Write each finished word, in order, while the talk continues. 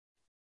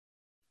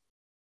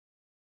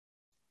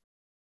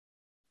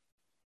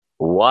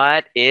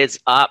What is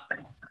up?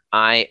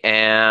 I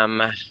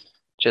am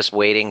just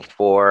waiting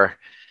for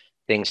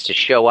things to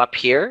show up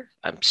here.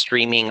 I'm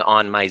streaming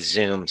on my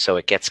Zoom, so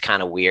it gets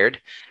kind of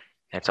weird.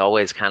 It's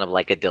always kind of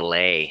like a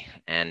delay,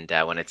 and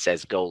when it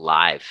says go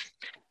live.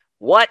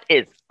 What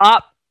is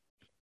up,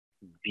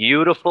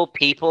 beautiful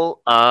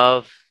people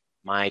of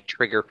my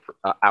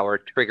our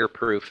trigger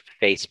proof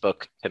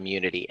Facebook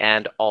community,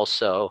 and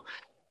also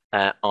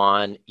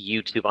on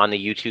YouTube, on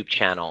the YouTube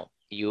channel.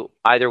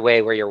 Either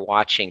way, where you're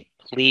watching,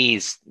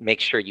 please make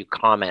sure you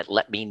comment.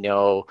 Let me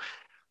know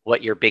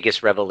what your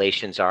biggest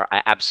revelations are.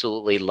 I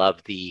absolutely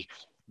love the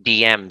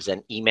DMs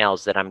and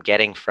emails that I'm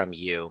getting from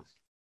you,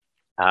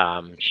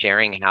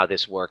 sharing how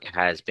this work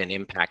has been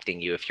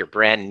impacting you. If you're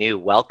brand new,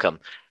 welcome.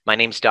 My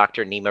name's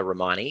Dr. Nima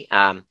Rahmani.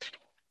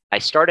 I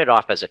started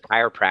off as a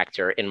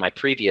chiropractor in my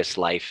previous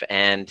life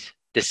and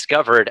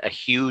discovered a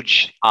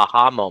huge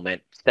aha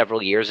moment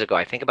several years ago,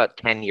 I think about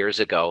 10 years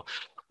ago,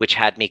 which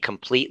had me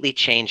completely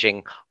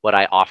changing what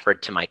I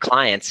offered to my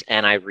clients.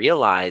 And I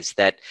realized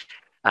that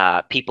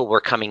people were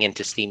coming in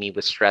to see me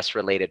with stress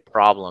related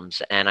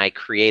problems. And I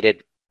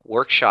created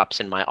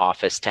workshops in my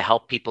office to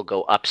help people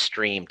go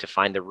upstream to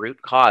find the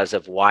root cause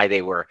of why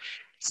they were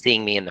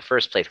seeing me in the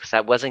first place. Because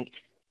that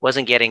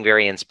wasn't getting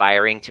very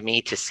inspiring to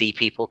me to see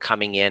people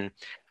coming in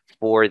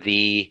for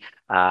the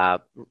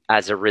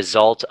as a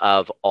result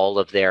of all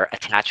of their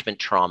attachment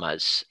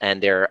traumas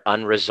and their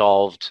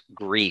unresolved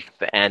grief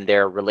and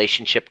their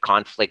relationship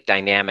conflict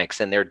dynamics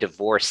and their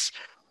divorce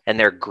and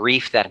their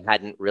grief that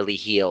hadn't really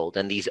healed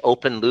and these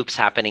open loops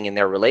happening in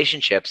their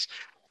relationships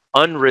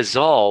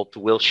unresolved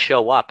will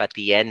show up at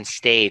the end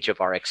stage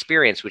of our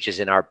experience, which is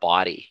in our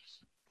body.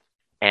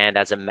 And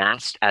as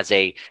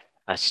a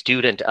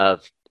student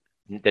of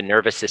the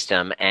nervous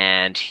system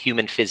and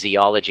human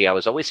physiology, I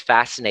was always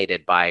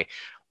fascinated by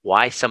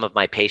why some of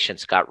my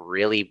patients got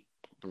really,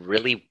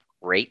 really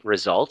great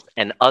results,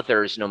 and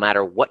others, no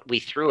matter what we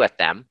threw at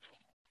them,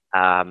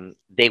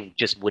 they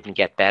just wouldn't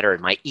get better.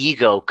 And my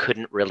ego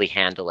couldn't really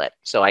handle it.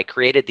 So I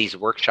created these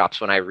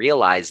workshops when I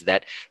realized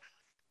that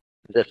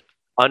the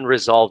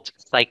unresolved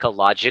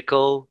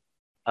psychological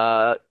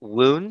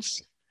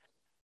wounds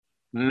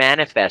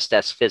manifest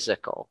as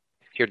physical.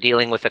 If you're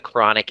dealing with a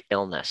chronic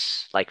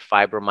illness like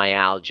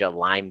fibromyalgia,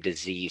 Lyme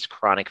disease,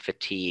 chronic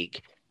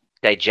fatigue,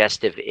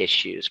 digestive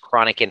issues,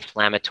 chronic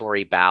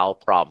inflammatory bowel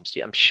problems,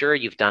 I'm sure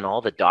you've done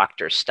all the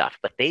doctor stuff,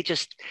 but they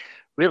just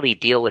really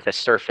deal with a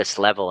surface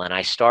level. And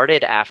I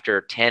started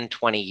after 10,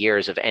 20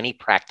 years of any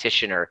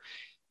practitioner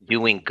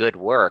doing good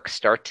work,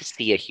 start to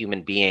see a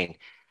human being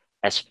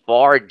as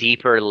far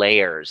deeper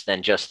layers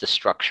than just the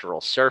structural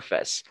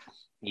surface.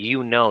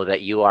 You know that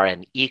you are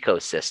an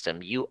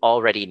ecosystem. You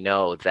already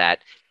know that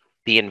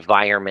the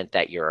environment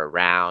that you're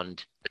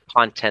around, the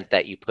content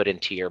that you put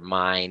into your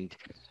mind,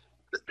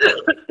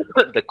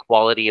 the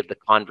quality of the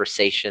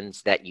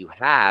conversations that you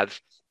have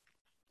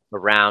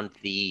around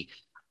the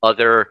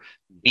other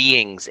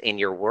beings in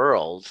your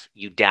world,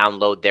 you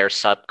download their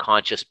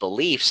subconscious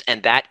beliefs,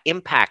 and that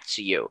impacts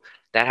you.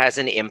 That has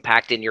an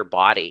impact in your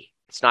body.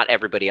 It's not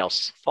everybody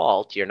else's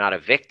fault. You're not a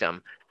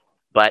victim,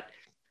 but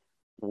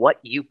what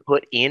you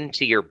put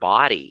into your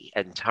body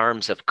in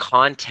terms of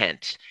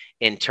content,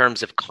 in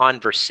terms of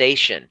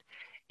conversation,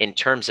 in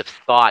terms of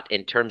thought,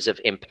 in terms of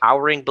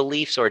empowering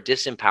beliefs or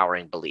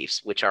disempowering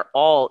beliefs, which are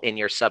all in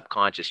your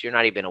subconscious. You're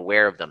not even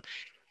aware of them.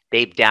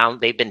 They've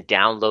been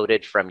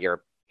downloaded from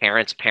your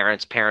parents,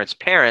 parents, parents,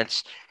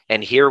 parents,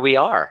 and here we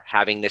are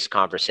having this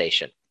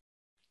conversation.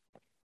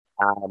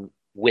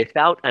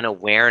 Without an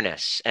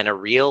awareness and a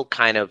real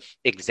kind of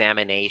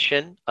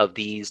examination of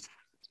these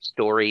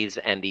stories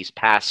and these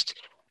past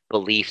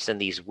beliefs and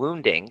these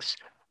woundings,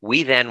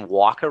 we then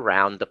walk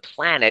around the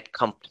planet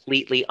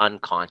completely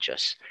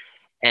unconscious.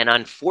 And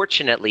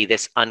unfortunately,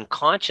 this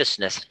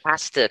unconsciousness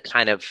has to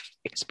kind of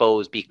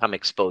become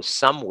exposed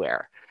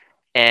somewhere.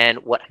 And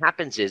what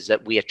happens is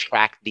that we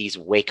attract these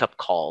wake up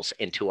calls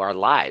into our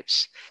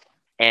lives.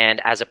 And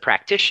as a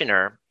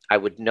practitioner, I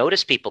would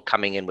notice people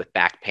coming in with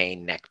back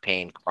pain, neck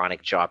pain,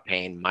 chronic jaw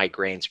pain,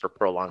 migraines for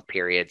prolonged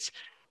periods.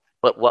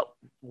 But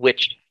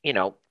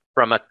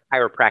from a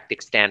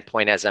chiropractic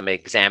standpoint, as I'm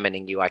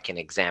examining you, I can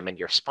examine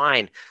your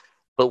spine,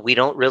 but we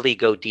don't really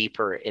go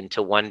deeper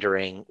into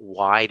wondering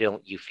why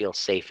don't you feel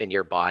safe in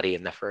your body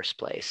in the first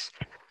place?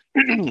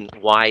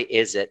 Why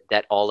is it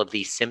that all of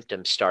these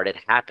symptoms started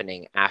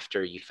happening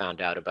after you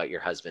found out about your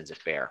husband's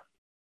affair?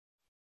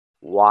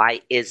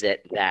 Why is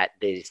it that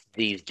these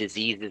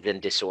diseases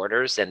and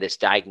disorders and this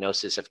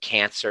diagnosis of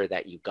cancer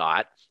that you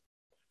got,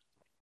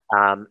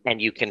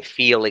 and you can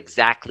feel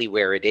exactly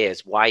where it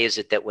is? Why is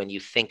it that when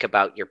you think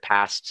about your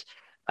past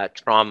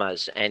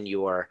traumas and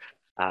your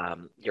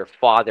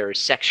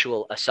father's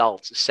sexual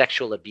assault,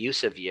 sexual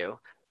abuse of you,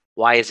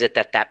 why is it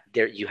that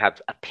there you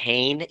have a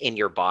pain in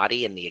your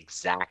body in the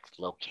exact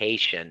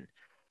location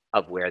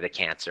of where the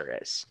cancer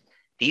is?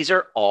 These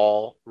are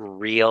all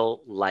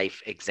real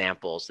life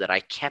examples that I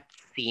kept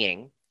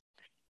seeing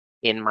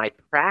in my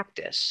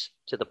practice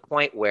to the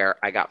point where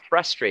I got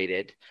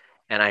frustrated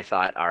and I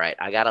thought, all right,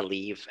 I got to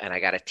leave and I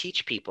got to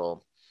teach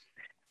people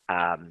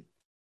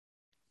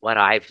what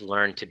I've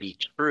learned to be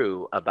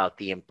true about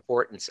the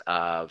importance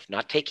of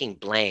not taking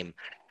blame,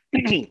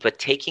 but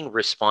taking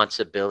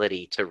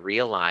responsibility to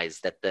realize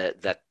that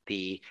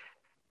the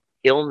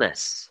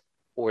illness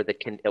or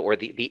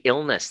the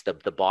illness,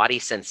 the body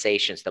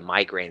sensations, the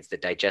migraines, the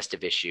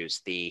digestive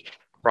issues, the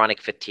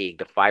chronic fatigue,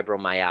 the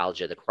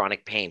fibromyalgia, the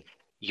chronic pain,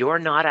 you're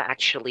not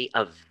actually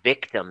a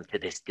victim to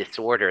this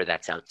disorder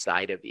that's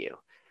outside of you.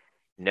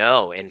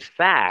 No, in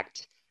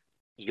fact,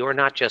 you're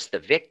not just the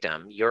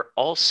victim, you're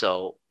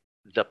also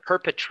the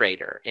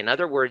perpetrator. In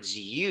other words,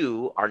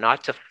 you are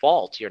not to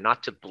fault, you're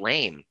not to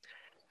blame,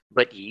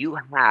 but you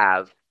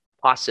have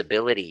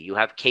possibility, you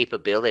have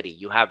capability,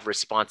 you have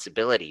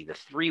responsibility. The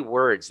three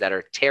words that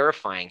are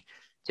terrifying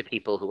to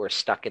people who are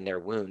stuck in their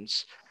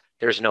wounds.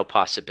 There's no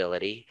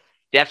possibility,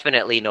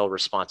 definitely no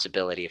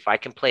responsibility. If I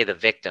can play the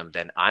victim,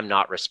 then I'm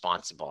not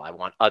responsible. I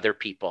want other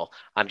people.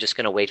 I'm just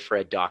going to wait for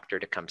a doctor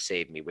to come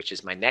save me, which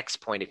is my next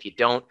point. If you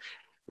don't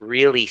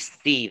really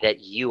see that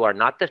you are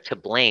not the to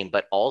blame,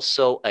 but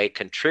also a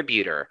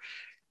contributor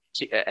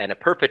and a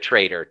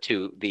perpetrator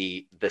to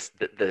the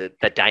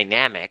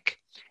dynamic,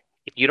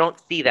 if you don't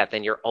see that,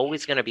 then you're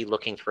always going to be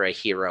looking for a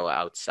hero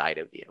outside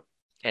of you.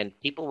 And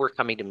people were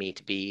coming to me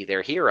to be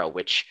their hero,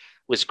 which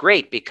was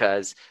great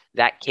because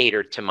that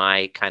catered to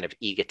my kind of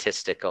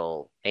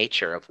egotistical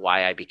nature of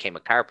why I became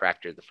a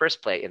chiropractor in the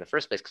first place,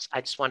 because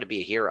I just wanted to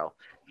be a hero.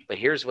 But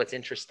here's what's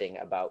interesting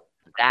about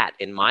that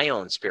in my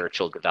own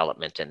spiritual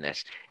development in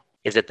this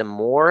is that the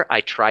more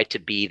I try to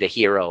be the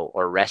hero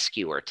or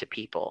rescuer to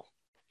people,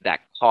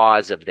 that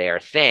cause of their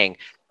thing,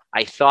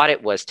 I thought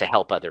it was to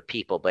help other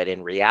people, but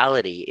in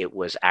reality, it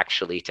was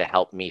actually to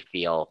help me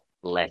feel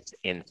less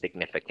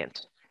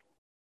insignificant.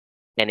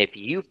 And if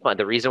you find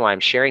the reason why I'm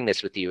sharing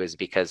this with you is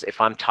because if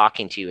I'm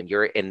talking to you and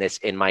you're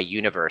in my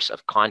universe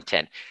of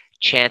content,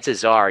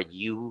 chances are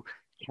you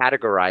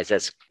categorize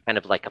as kind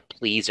of like a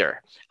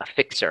pleaser, a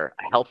fixer,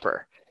 a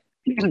helper,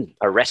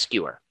 a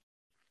rescuer,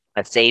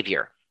 a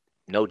savior.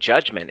 No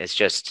judgment. It's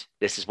just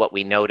this is what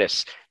we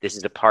notice. This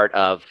is a part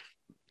of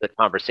the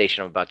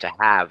conversation I'm about to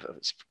have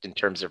in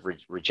terms of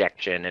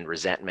rejection and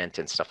resentment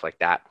and stuff like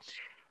that,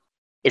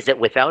 is that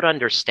without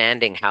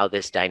understanding how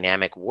this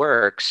dynamic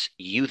works,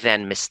 you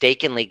then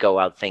mistakenly go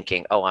out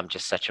thinking, oh, I'm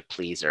just such a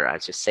pleaser. I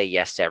just say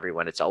yes to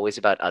everyone. It's always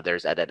about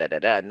others,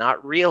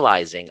 not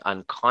realizing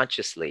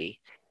unconsciously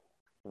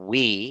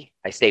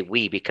I say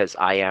we because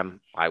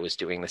I was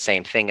doing the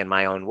same thing in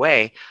my own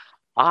way.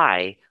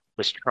 I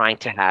was trying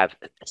to have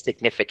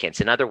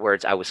significance. In other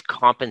words, I was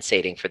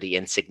compensating for the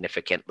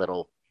insignificant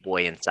little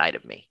boy inside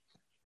of me,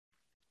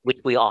 which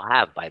we all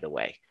have, by the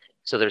way.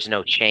 So there's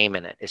no shame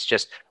in it. It's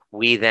just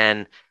we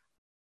then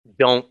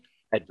don't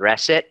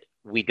address it.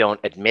 We don't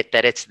admit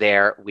that it's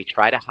there. We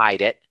try to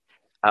hide it,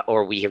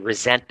 or we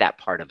resent that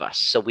part of us.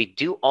 So we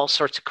do all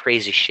sorts of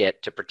crazy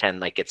shit to pretend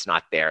like it's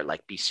not there,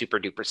 like be super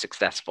duper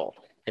successful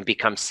and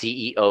become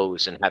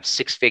CEOs and have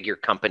 6-figure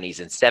companies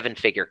and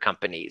 7-figure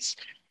companies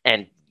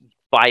and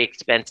buy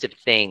expensive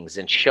things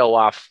and show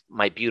off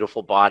my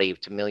beautiful body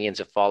to millions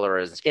of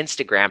followers on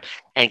Instagram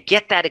and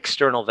get that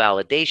external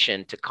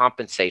validation to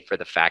compensate for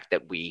the fact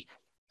that we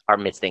are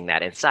missing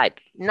that inside.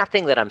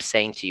 Nothing that I'm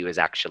saying to you is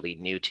actually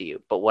new to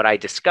you. But what I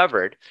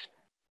discovered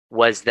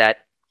was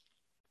that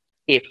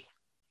if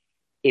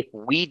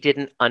we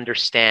didn't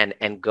understand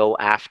and go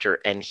after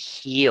and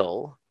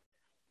heal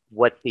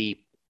what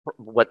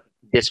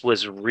this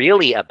was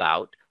really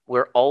about,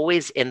 we're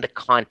always in the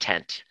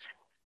content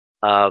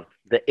of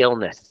the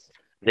illness,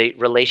 the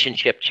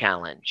relationship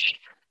challenge,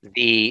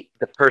 the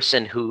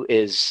person who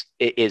is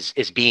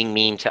being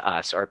mean to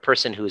us, or a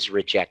person who is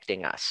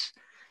rejecting us.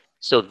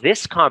 So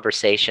this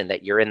conversation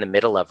that you're in the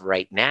middle of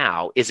right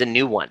now is a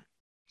new one.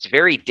 It's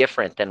very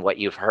different than what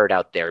you've heard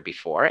out there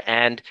before,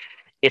 and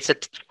it's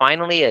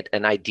finally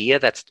an idea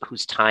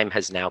whose time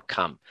has now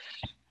come.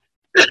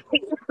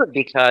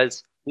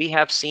 Because we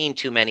have seen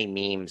too many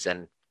memes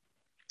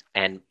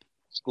and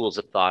schools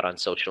of thought on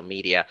social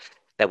media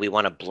that we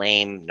want to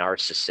blame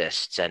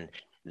narcissists and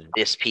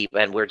this people,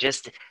 and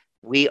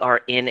we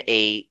are in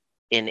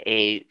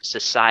a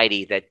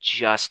society that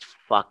just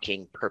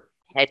fucking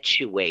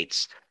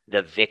perpetuates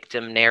the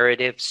victim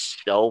narrative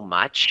so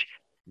much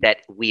that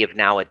we have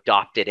now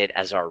adopted it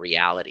as our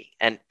reality.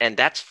 And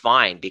that's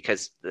fine,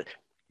 because the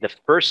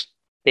first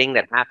thing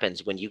that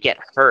happens when you get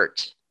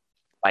hurt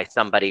by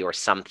somebody or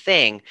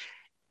something,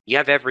 you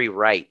have every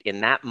right.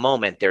 In that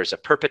moment, there's a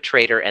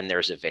perpetrator and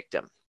there's a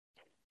victim.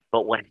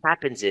 But what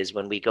happens is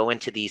when we go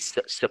into these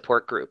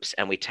support groups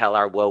and we tell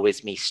our woe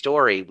is me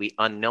story, we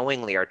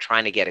unknowingly are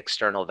trying to get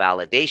external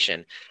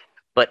validation.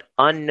 But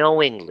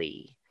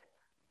unknowingly,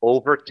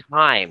 over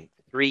time,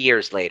 3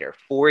 years later,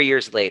 4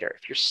 years later,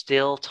 if you're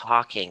still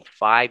talking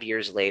 5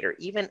 years later,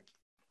 even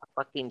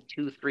fucking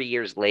 2-3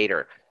 years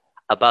later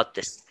about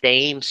the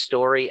same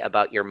story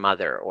about your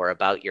mother or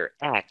about your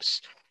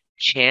ex,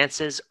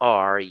 chances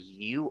are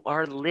you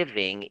are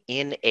living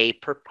in a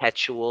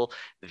perpetual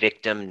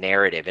victim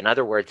narrative. In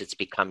other words, it's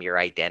become your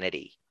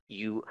identity.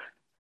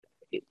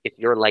 If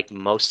you're like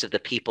most of the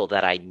people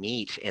that I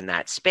meet in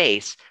that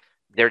space,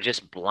 they're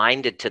just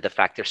blinded to the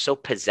fact, they're so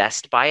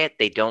possessed by it,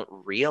 they don't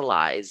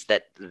realize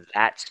that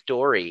that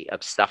story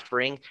of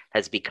suffering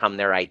has become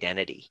their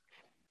identity.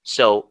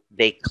 So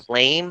they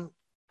claim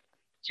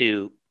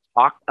to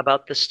talk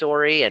about the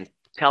story and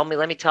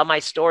let me tell my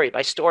story.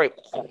 My story.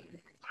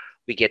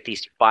 We get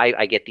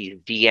I get these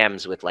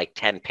DMs with like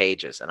 10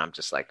 pages, and I'm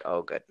just like,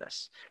 oh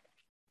goodness,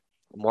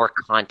 more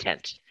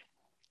content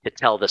to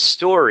tell the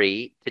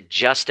story to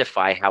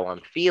justify how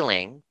I'm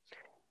feeling,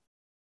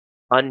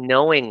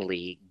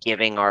 unknowingly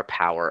giving our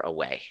power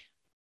away.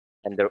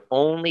 And the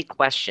only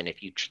question,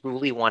 if you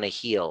truly want to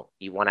heal,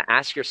 you want to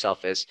ask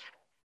yourself is,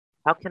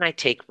 how can I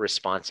take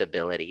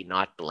responsibility,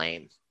 not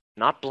blame?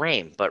 Not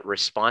blame, but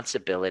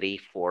responsibility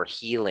for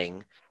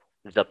healing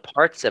the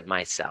parts of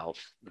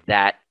myself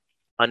that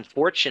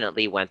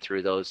unfortunately went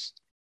through those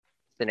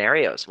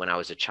scenarios when I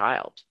was a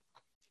child.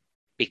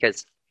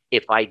 Because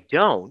if I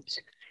don't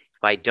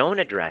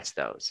address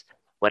those,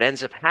 what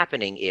ends up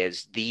happening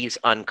is these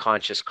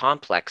unconscious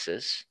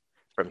complexes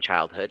from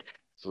childhood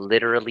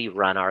literally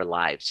run our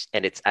lives.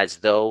 And it's as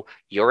though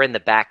you're in the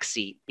back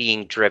seat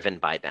being driven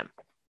by them.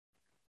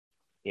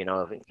 You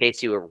know, in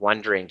case you were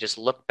wondering, just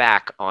look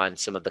back on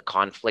some of the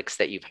conflicts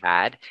that you've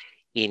had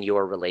in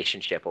your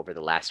relationship over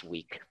the last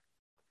week.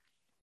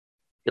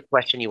 The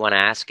question you want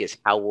to ask is,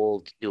 how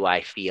old do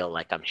I feel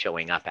like I'm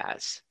showing up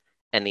as?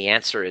 And the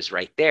answer is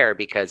right there,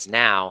 because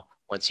now,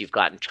 once you've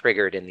gotten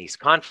triggered in these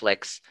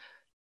conflicts,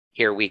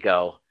 here we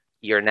go.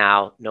 You're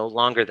now no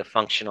longer the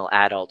functional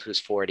adult who's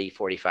 40,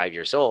 45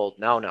 years old.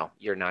 No,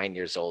 you're 9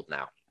 years old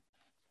now.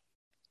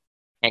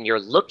 And you're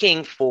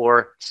looking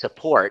for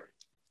support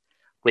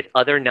with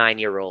other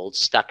 9-year-olds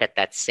stuck at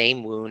that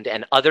same wound,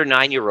 and other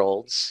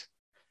 9-year-olds,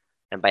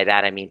 and by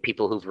that I mean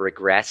people who've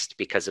regressed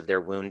because of their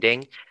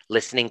wounding,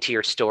 listening to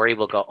your story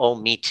will go, oh,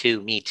 me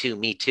too, me too,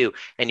 me too.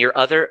 And you're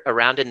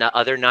around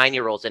other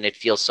 9-year-olds, and it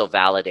feels so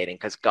validating,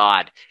 because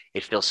God,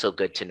 it feels so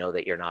good to know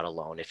that you're not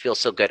alone. It feels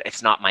so good.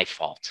 It's not my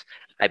fault.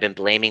 I've been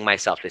blaming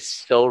myself. It's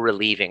so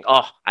relieving.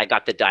 Oh, I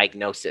got the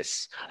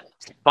diagnosis.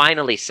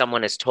 Finally,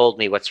 someone has told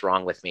me what's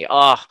wrong with me.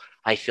 Oh,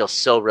 I feel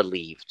so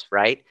relieved,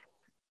 right?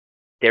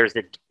 There's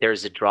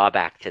a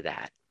drawback to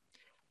that.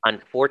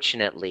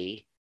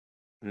 Unfortunately,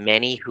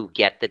 many who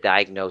get the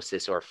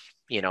diagnosis or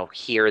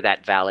hear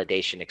that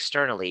validation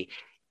externally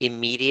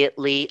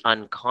immediately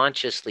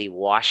unconsciously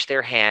wash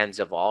their hands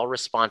of all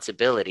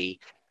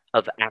responsibility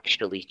of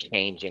actually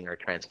changing or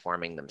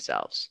transforming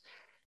themselves.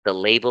 The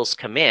labels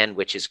come in,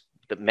 which is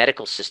the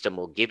medical system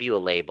will give you a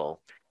label,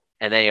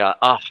 and then you're,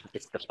 oh,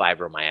 it's the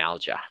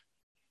fibromyalgia.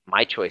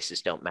 My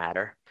choices don't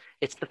matter.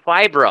 It's the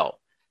fibro.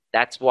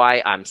 That's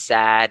why I'm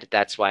sad.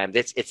 That's why I'm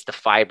this. It's the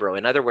fibro.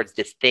 In other words,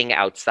 this thing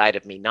outside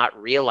of me, not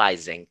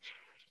realizing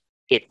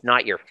it's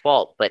not your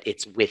fault, but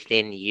it's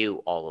within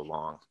you all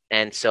along.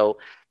 And so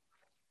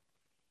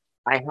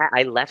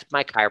I left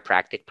my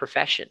chiropractic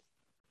profession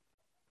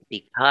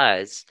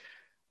because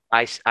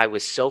I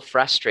was so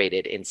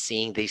frustrated in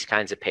seeing these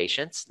kinds of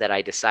patients that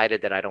I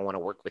decided that I don't want to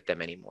work with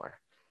them anymore.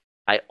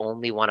 I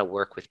only want to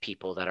work with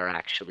people that are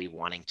actually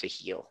wanting to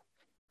heal.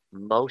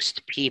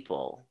 Most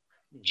people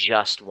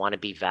just want to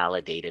be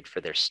validated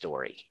for their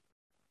story.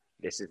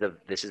 This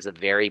is a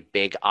very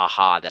big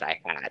aha that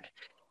I had.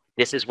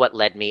 This is what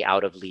led me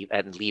out of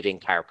leaving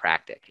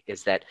chiropractic,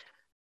 is that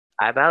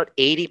about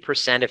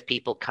 80% of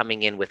people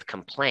coming in with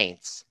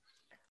complaints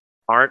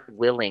aren't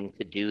willing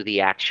to do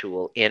the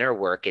actual inner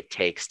work it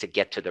takes to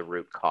get to the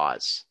root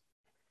cause.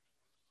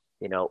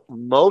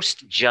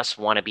 Most just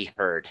want to be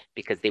heard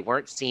because they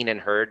weren't seen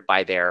and heard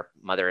by their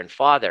mother and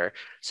father.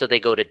 So they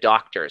go to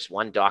doctors,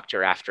 one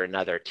doctor after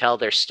another, tell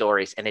their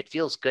stories. And it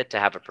feels good to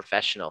have a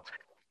professional,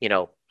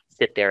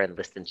 sit there and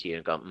listen to you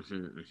and go,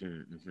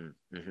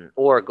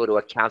 or go to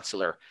a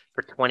counselor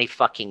for 20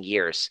 fucking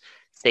years,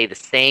 say the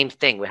same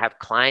thing. We have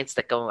clients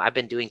that go, I've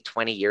been doing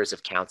 20 years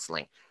of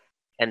counseling,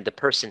 and the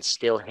person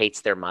still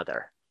hates their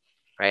mother,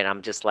 right?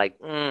 I'm just like,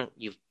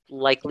 you've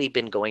likely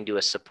been going to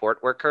a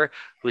support worker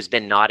who's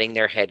been nodding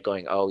their head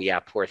going, oh yeah,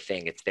 poor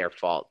thing, it's their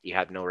fault. You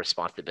have no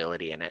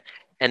responsibility in it.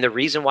 And the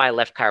reason why I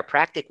left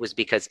chiropractic was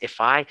because if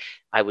I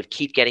would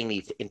keep getting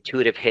these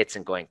intuitive hits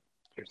and going,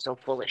 you're so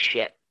full of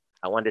shit.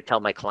 I wanted to tell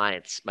my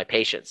clients, my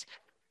patients,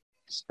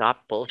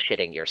 stop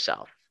bullshitting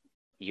yourself.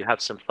 You have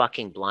some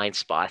fucking blind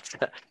spots.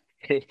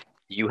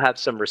 You have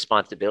some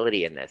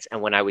responsibility in this.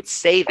 And when I would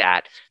say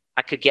that,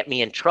 that could get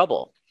me in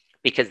trouble,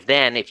 because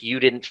then if you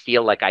didn't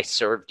feel like I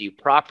served you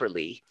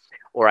properly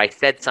or I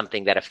said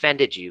something that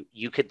offended you,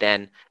 you could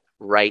then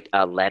write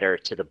a letter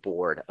to the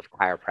board of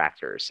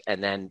chiropractors,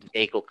 and then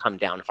they will come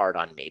down hard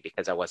on me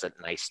because I wasn't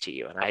nice to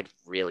you. And I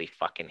really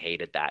fucking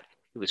hated that.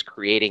 It was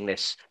creating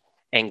this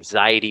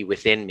anxiety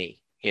within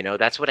me.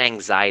 That's what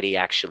anxiety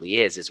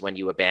actually is when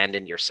you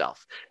abandon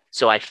yourself.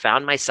 So I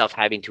found myself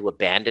having to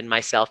abandon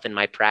myself in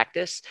my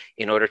practice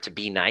in order to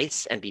be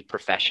nice and be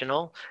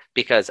professional,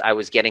 because I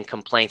was getting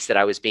complaints that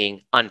I was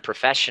being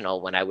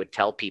unprofessional when I would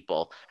tell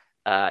people,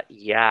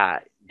 yeah,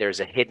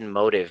 there's a hidden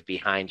motive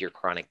behind your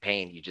chronic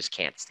pain. You just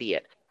can't see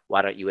it.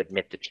 Why don't you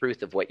admit the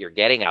truth of what you're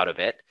getting out of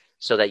it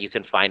so that you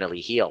can finally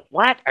heal.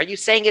 What? Are you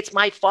saying it's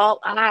my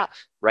fault?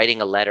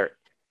 Writing a letter.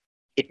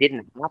 It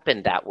didn't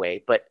happen that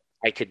way, but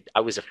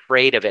I was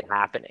afraid of it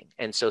happening.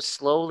 And so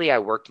slowly I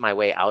worked my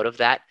way out of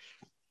that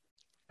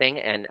thing,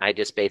 and I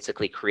just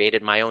basically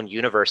created my own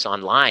universe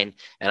online,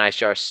 and I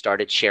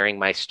started sharing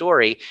my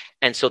story.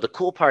 And so the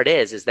cool part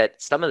is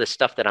that some of the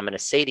stuff that I'm going to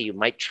say to you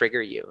might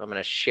trigger you. I'm going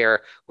to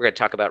share, we're going to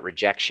talk about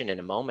rejection in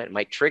a moment. It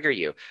might trigger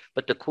you.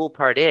 But the cool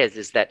part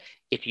is that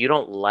if you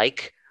don't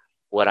like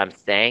what I'm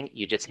saying,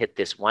 you just hit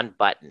this one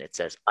button. It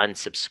says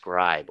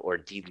unsubscribe or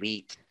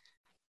delete,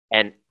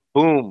 and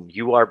boom,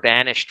 you are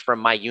banished from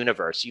my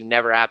universe. You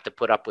never have to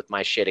put up with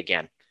my shit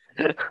again.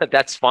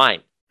 That's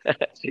fine.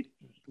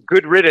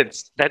 Good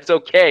riddance. That's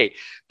okay,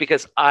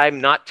 because I'm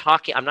not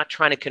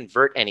trying to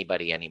convert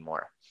anybody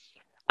anymore.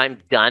 I'm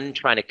done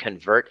trying to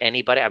convert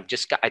anybody. I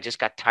just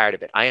got tired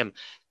of it. I am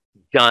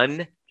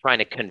done trying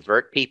to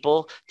convert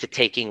people to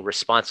taking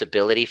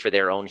responsibility for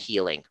their own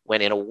healing,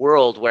 when in a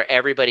world where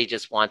everybody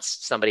just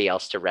wants somebody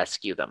else to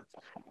rescue them.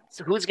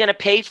 So who's going to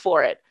pay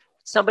for it?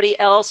 Somebody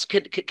else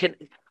can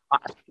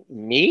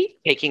me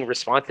taking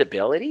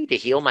responsibility to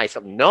heal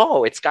myself?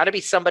 No, it's got to be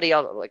somebody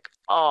else. Like,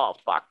 oh,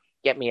 fuck,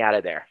 get me out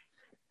of there.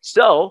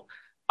 So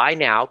I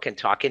now can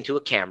talk into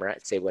a camera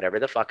and say whatever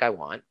the fuck I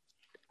want.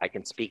 I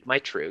can speak my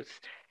truth.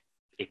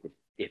 If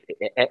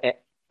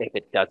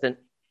it doesn't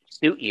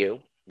suit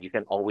you, you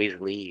can always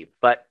leave.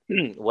 But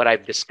what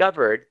I've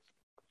discovered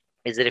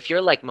is that if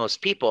you're like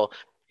most people,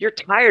 you're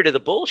tired of the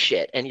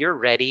bullshit and you're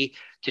ready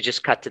to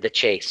just cut to the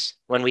chase.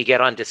 When we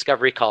get on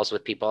discovery calls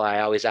with people,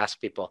 I always ask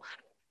people,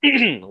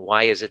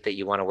 why is it that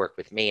you want to work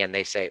with me? And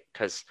they say,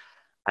 because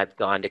I've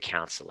gone to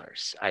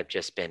counselors. I've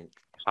just been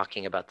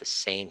talking about the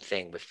same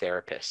thing with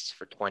therapists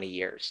for 20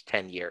 years,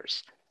 10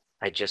 years.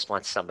 I just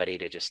want somebody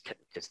to just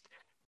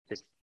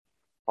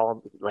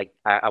all like,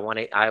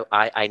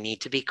 I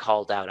need to be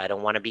called out. I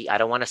don't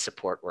want a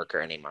support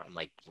worker anymore. I'm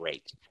like,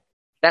 great.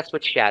 That's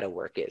what shadow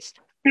work is.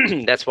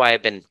 That's why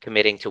I've been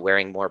committing to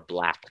wearing more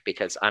black,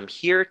 because I'm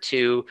here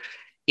to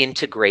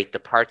integrate the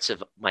parts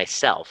of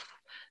myself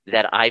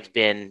that I've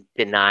been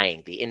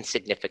denying, the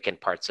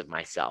insignificant parts of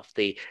myself,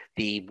 the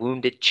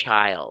wounded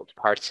child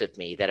parts of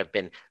me that have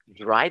been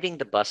driving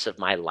the bus of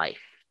my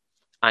life.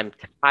 I'm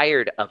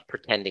tired of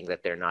pretending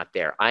that they're not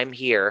there. I'm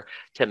here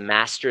to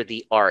master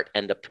the art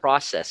and the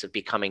process of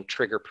becoming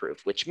trigger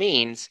proof, which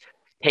means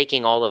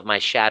taking all of my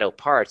shadow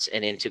parts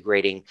and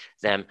integrating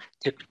them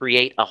to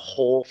create a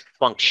whole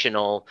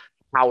functional,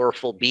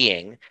 powerful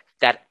being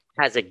that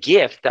has a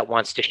gift that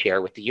wants to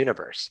share with the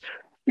universe.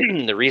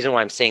 The reason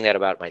why I'm saying that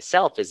about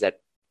myself is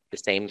that the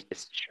same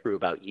is true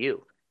about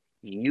you.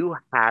 You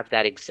have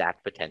that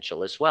exact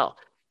potential as well.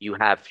 You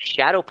have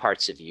shadow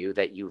parts of you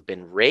that you've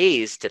been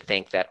raised to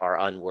think that are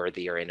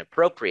unworthy or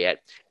inappropriate,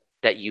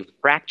 that you've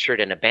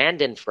fractured and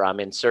abandoned from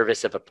in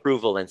service of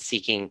approval and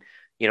seeking,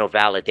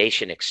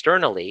 validation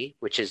externally,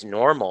 which is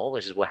normal,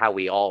 which is how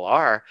we all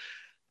are.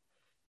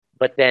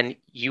 But then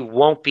you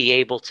won't be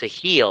able to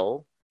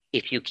heal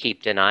if you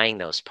keep denying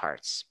those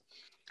parts.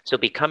 So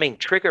becoming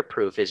trigger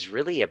proof is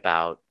really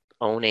about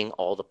owning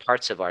all the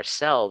parts of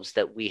ourselves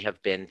that we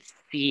have been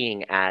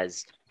seeing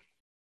as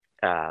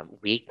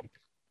weak,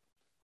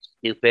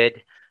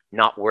 stupid,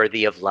 not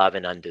worthy of love,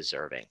 and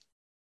undeserving,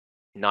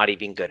 not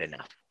even good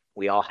enough.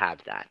 We all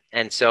have that.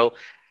 And so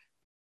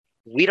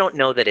we don't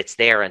know that it's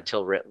there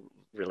until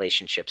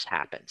relationships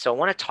happen. So I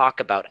want to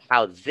talk about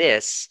how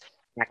this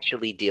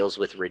actually deals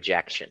with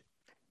rejection,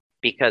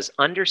 because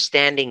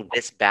understanding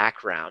this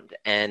background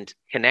and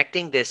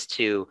connecting this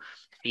to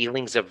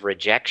feelings of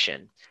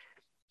rejection,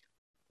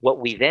 what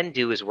we then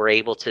do is we're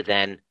able to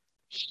then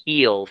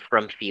heal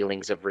from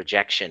feelings of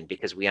rejection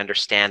because we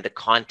understand the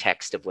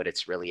context of what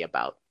it's really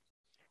about.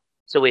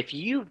 So if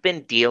you've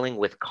been dealing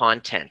with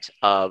content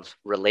of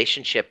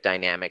relationship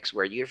dynamics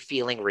where you're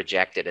feeling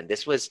rejected, and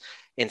this was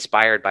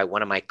inspired by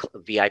one of my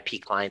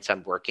VIP clients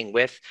I'm working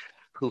with,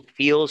 who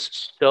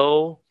feels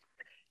so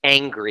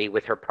angry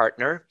with her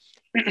partner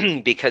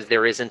because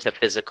there isn't a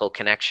physical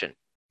connection.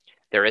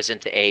 There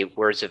isn't a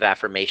words of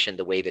affirmation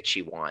the way that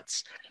she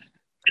wants.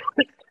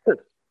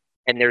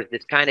 And there's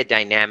this kind of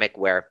dynamic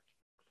where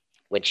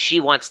when she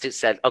wants to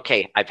say,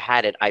 okay, I've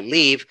had it, I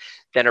leave,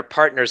 then her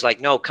partner's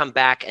like, no, come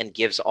back, and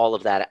gives all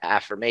of that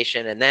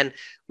affirmation. And then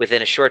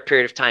within a short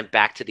period of time,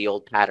 back to the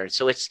old pattern.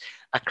 So it's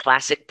a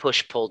classic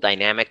push-pull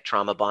dynamic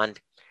trauma bond.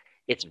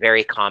 It's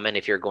very common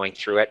if you're going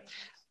through it.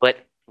 But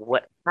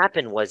what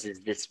happened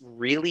is this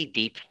really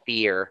deep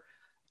fear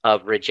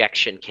of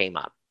rejection came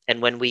up.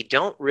 And when we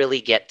don't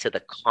really get to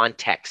the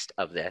context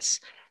of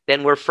this,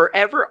 then we're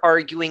forever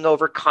arguing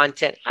over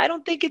content. I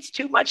don't think it's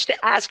too much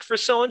to ask for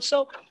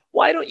so-and-so.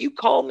 Why don't you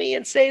call me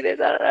and say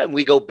that? And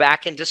we go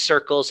back into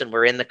circles and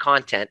we're in the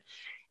content.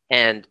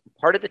 And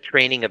part of the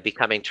training of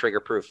becoming trigger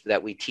proof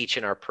that we teach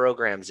in our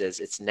programs is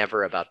it's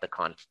never about the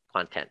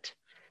content.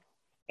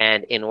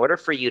 And in order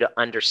for you to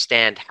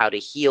understand how to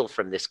heal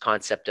from this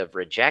concept of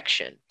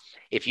rejection,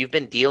 if you've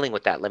been dealing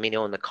with that, let me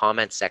know in the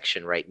comment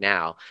section right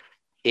now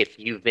if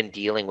you've been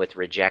dealing with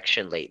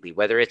rejection lately,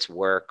 whether it's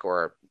work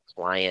or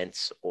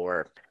clients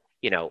or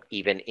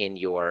even in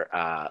your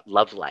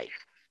love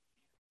life.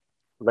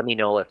 Let me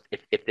know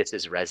if this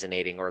is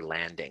resonating or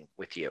landing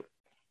with you.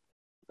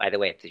 By the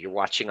way, if you're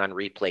watching on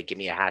replay, give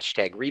me a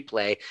hashtag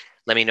replay.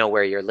 Let me know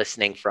where you're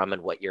listening from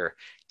and what your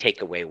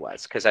takeaway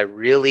was. Because I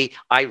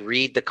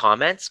read the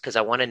comments because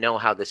I want to know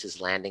how this is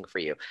landing for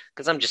you.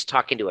 Because I'm just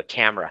talking to a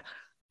camera.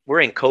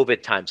 We're in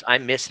COVID times. I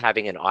miss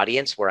having an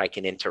audience where I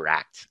can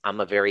interact. I'm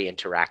a very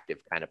interactive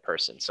kind of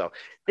person. So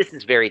this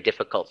is very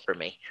difficult for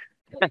me.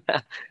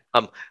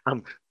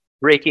 I'm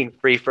breaking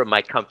free from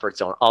my comfort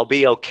zone. I'll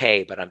be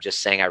okay, but I'm just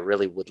saying I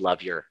really would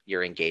love your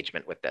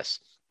engagement with this.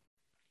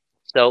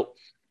 So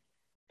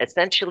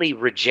essentially,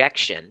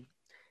 rejection,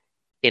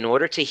 in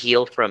order to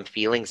heal from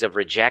feelings of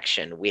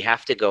rejection, we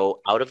have to go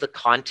out of the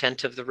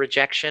content of the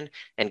rejection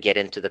and get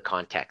into the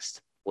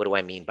context. What do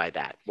I mean by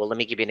that? Well, let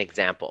me give you an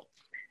example.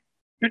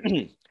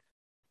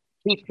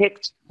 He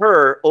picked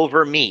her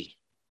over me.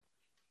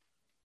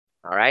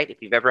 All right.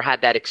 If you've ever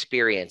had that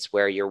experience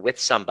where you're with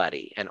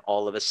somebody and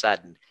all of a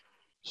sudden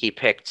he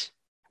picked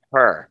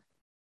her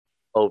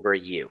over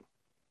you,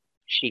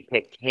 she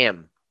picked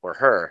him or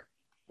her,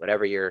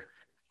 whatever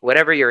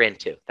you're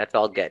into, that's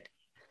all good,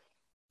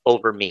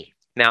 over me.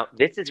 Now,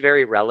 this is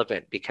very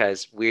relevant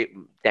because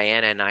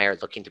Diana and I are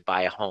looking to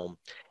buy a home,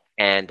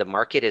 and the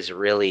market is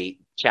really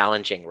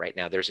challenging right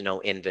now. There's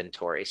no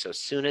inventory. So as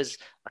soon as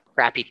a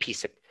crappy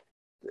piece of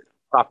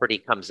property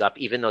comes up,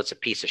 even though it's a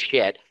piece of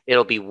shit,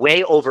 it'll be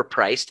way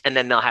overpriced, and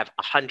then they'll have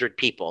 100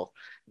 people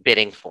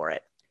bidding for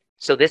it.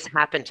 So this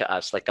happened to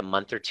us like a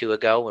month or two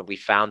ago when we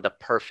found the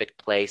perfect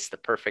place, the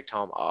perfect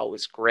home. Oh, it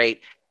was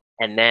great.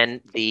 And then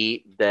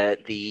we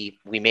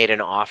made an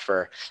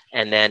offer,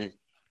 and then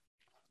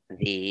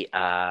the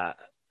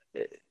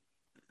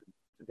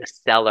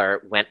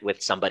seller went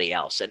with somebody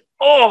else, and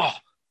oh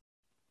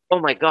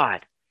my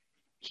God,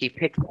 he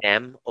picked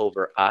them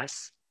over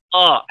us.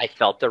 Oh, I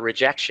felt the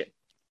rejection.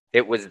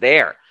 It was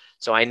there.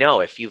 So I know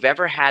if you've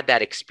ever had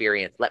that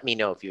experience, let me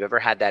know if you've ever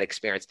had that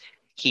experience.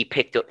 He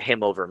picked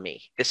him over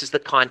me. This is the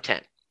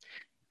content.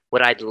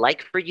 What I'd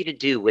like for you to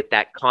do with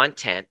that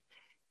content,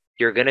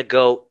 you're going to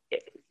go,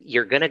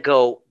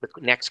 the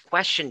next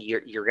question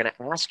you're going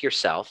to ask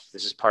yourself,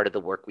 this is part of the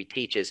work we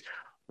teach, is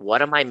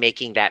what am I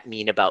making that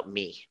mean about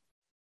me?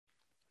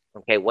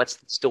 Okay, what's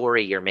the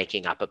story you're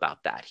making up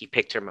about that? He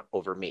picked him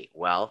over me.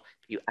 Well,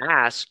 if you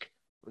ask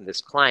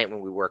this client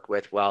when we work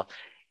with, well,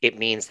 it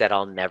means that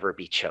I'll never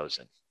be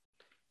chosen.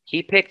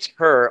 He picked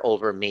her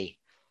over me.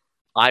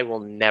 I will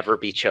never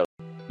be chosen.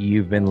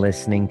 You've been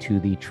listening to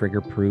the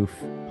Trigger Proof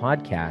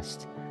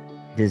podcast,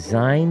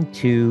 designed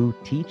to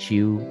teach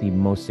you the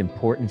most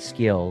important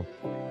skill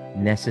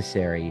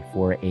necessary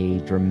for a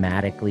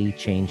dramatically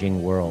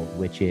changing world,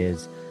 which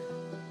is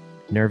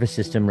nervous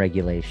system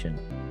regulation.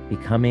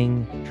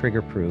 Becoming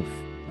trigger proof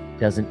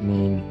doesn't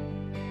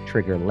mean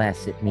trigger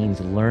less. It means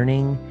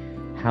learning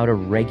how to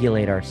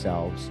regulate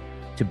ourselves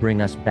to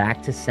bring us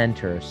back to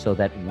center so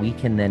that we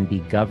can then be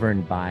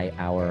governed by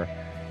our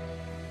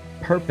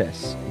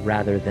purpose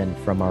rather than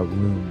from our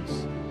wounds.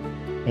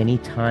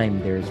 Anytime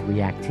there's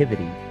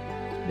reactivity,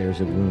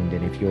 there's a wound.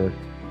 And if you're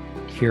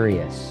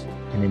curious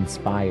and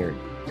inspired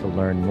to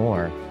learn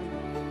more,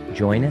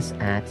 join us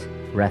at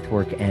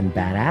Breathwork and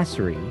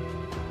Badassery,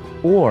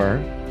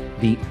 or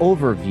the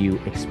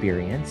overview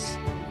experience,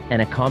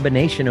 and a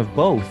combination of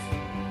both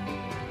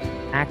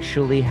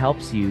actually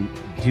helps you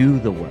do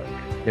the work.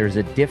 There's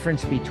a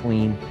difference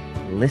between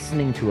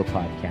listening to a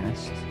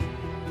podcast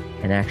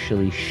and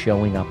actually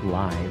showing up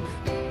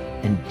live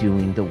and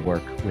doing the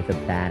work with a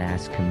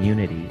badass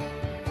community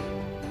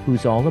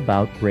who's all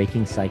about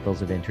breaking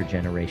cycles of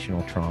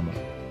intergenerational trauma.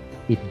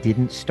 It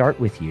didn't start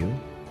with you,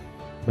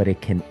 but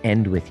it can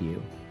end with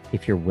you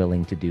if you're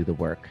willing to do the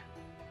work.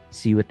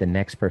 See you at the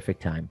next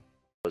perfect time.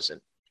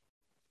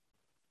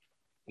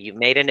 You've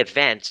made an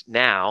event.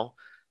 Now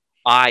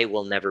I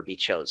will never be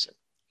chosen.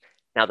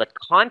 Now, the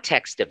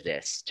context of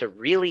this, to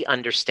really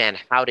understand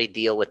how to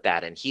deal with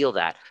that and heal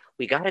that,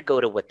 we got to go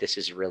to what this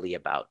is really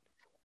about.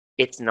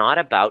 It's not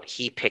about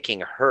he picking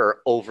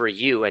her over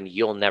you and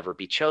you'll never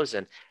be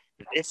chosen.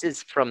 This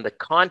is from the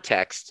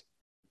context,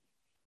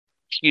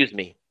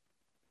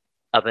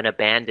 of an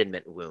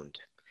abandonment wound.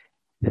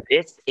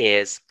 This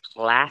is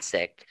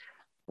classic.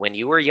 When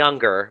you were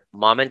younger,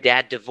 mom and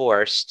dad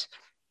divorced,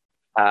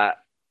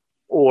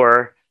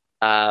 or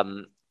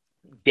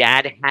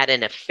dad had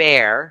an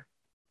affair,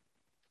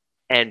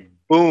 and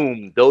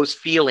boom, those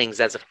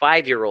feelings as a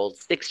 5-year-old,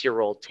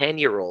 6-year-old,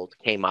 10-year-old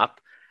came up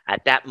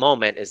at that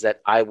moment, is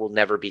that I will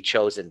never be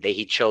chosen.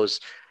 He chose,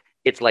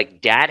 it's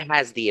like dad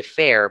has the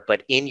affair,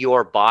 but in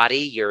your body,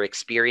 your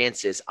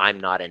experience is I'm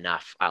not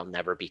enough. I'll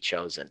never be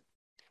chosen.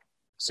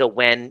 So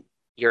when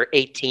you're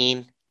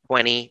 18,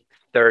 20,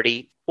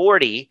 30,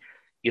 40,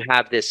 you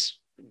have this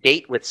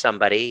date with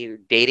somebody, you're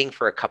dating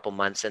for a couple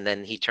months, and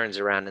then he turns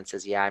around and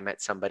says, yeah, I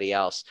met somebody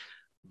else.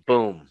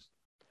 Boom.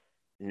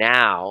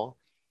 Now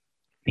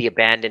the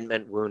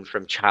abandonment wound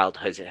from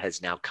childhood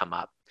has now come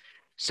up.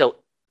 So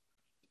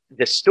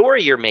the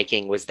story you're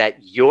making was that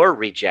you're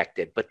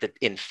rejected, but that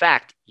in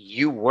fact,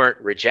 you weren't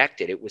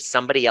rejected. It was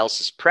somebody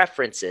else's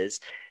preferences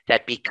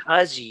that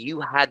because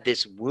you had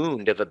this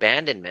wound of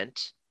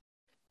abandonment,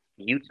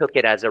 you took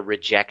it as a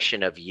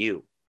rejection of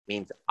you.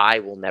 Means I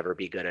will never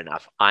be good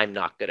enough. I'm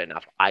not good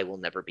enough. I will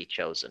never be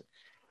chosen.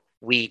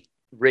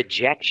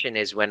 Rejection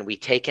is when we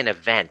take an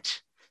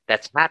event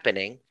that's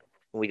happening,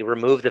 we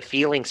remove the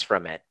feelings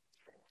from it.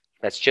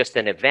 That's just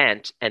an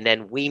event. And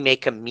then we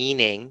make a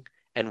meaning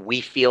and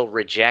we feel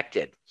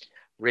rejected.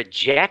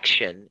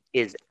 Rejection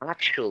is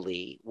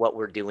actually what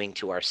we're doing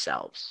to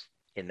ourselves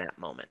in that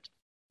moment.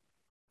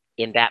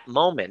 In that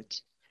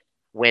moment,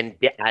 when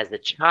as a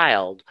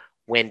child,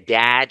 when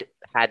dad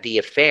had the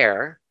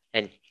affair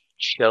and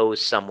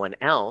chose someone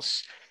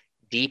else,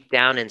 deep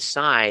down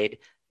inside,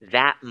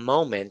 that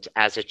moment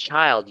as a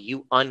child,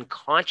 you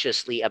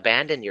unconsciously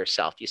abandoned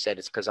yourself. You said,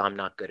 it's because I'm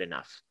not good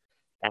enough.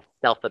 That's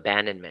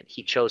self-abandonment.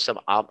 He chose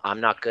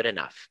I'm not good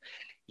enough.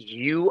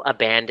 You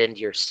abandoned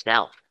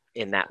yourself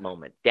in that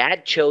moment.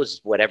 Dad chose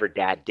whatever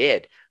dad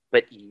did,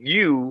 but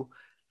you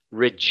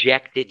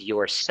rejected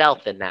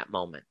yourself in that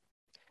moment.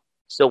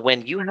 So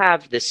when you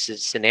have this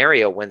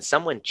scenario, when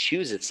someone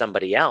chooses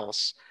somebody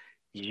else,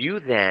 you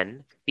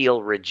then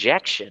feel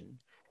rejection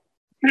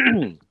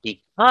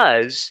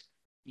because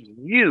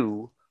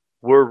you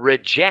were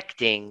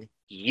rejecting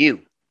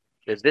you.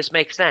 Does this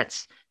make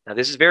sense? Now,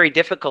 this is very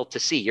difficult to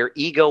see. Your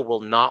ego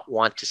will not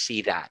want to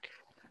see that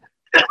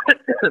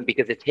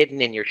because it's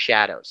hidden in your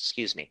shadows.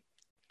 Excuse me.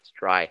 It's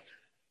dry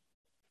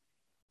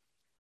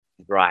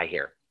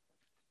here.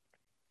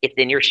 It's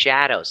in your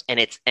shadows, and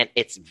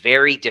it's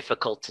very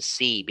difficult to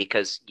see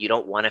because you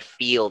don't want to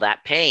feel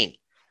that pain.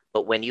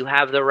 But when you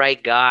have the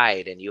right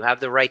guide and you have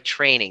the right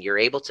training, you're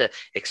able to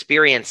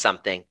experience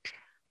something,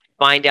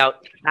 find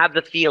out, have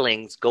the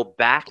feelings, go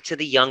back to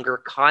the younger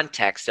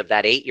context of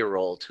that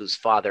 8-year-old whose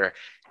father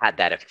had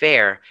that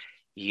affair.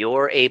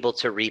 You're able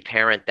to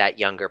reparent that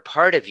younger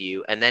part of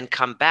you and then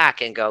come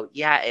back and go,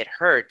 yeah, it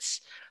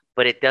hurts,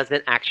 but it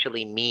doesn't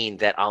actually mean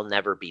that I'll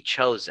never be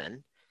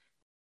chosen.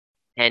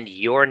 And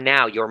your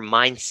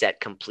mindset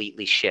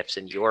completely shifts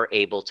and you're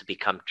able to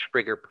become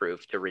trigger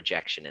proof to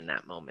rejection in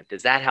that moment.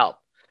 Does that help?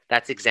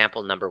 That's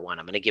example number 1.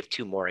 I'm going to give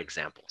 2 more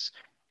examples.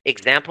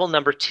 Example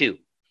number 2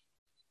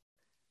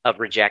 of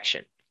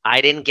rejection.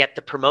 I didn't get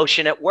the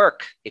promotion at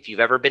work. If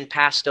you've ever been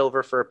passed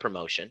over for a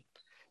promotion,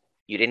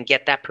 you didn't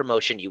get that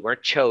promotion, you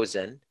weren't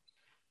chosen,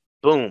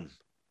 boom,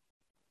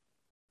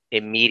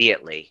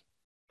 immediately,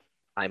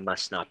 I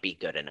must not be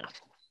good enough.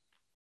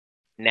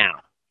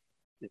 Now,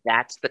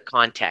 that's the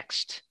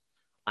context.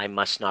 I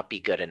must not be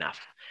good enough.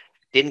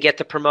 Didn't get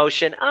the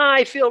promotion.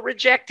 I feel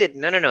rejected.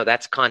 No.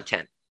 That's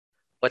content.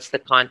 What's the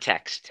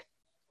context?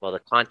 Well, the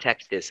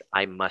context is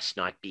I must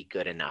not be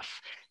good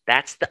enough.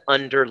 That's the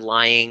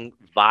underlying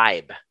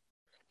vibe.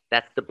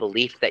 That's the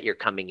belief that you're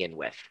coming in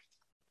with,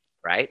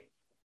 right?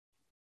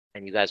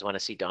 And you guys want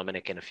to see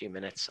Dominic in a few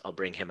minutes? I'll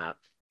bring him up.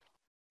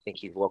 I think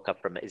he woke up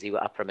from, is he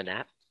up from a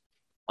nap?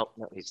 Oh,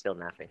 no, he's still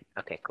napping.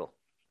 Okay, cool.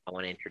 I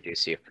want to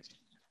introduce you.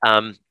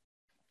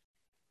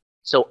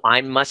 So I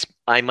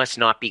must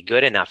not be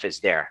good enough is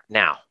there.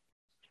 Now,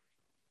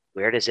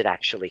 where does it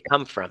actually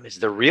come from is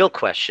the real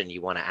question you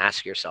want to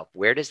ask yourself.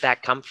 Where does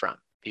that come from?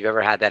 If you've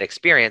ever had that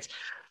experience,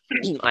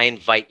 I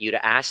invite you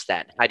to ask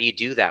that. How do you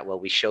do that? Well,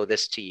 we show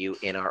this to you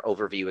in our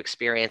overview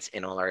experience,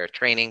 in all our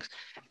trainings.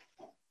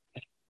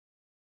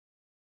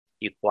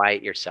 You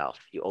quiet yourself.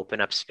 You open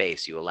up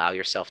space. You allow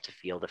yourself to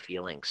feel the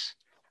feelings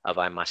of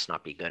I must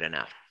not be good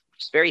enough.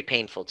 It's very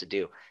painful to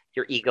do.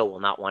 Your ego will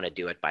not want to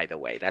do it, by the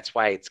way. That's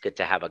why it's good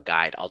to have a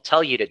guide. I'll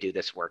tell you to do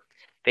this work.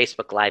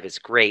 Facebook Live is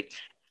great,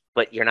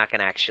 but you're not going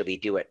to actually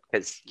do it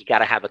because you got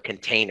to have a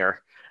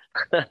container.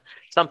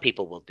 Some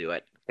people will do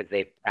it because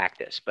they've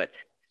practiced, but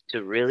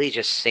to really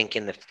just sink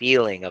in the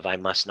feeling of I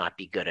must not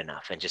be good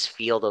enough and just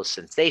feel those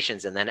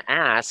sensations and then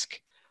ask,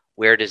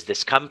 where does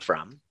this come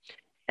from?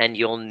 And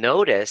you'll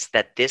notice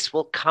that this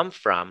will come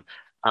from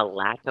a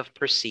lack of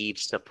perceived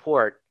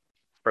support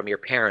from your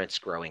parents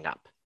growing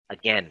up.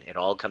 Again, it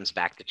all comes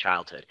back to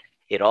childhood.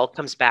 It all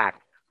comes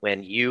back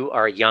when you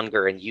are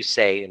younger and you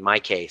say, in my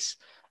case,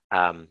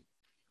 I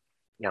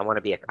want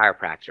to be a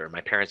chiropractor.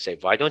 My parents say,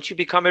 why don't you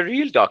become a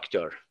real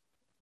doctor?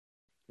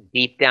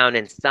 Deep down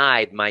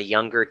inside, my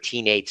younger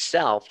teenage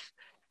self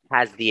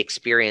has the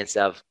experience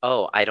of,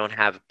 oh, I don't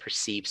have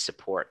perceived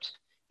support.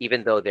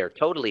 Even though they're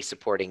totally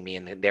supporting me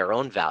in their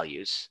own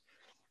values,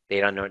 they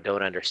don't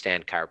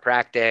understand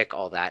chiropractic,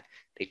 all that.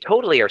 They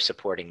totally are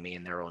supporting me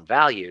in their own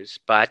values,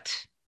 but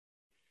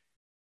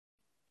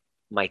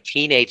my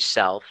teenage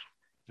self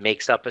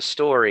makes up a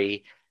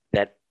story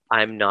that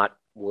I'm not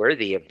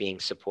worthy of being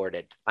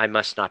supported. I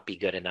must not be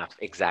good enough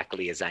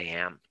exactly as I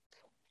am.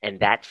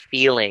 And that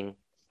feeling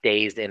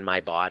stays in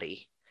my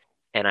body.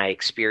 And I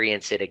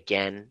experience it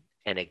again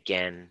and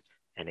again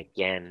and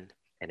again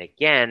and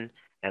again.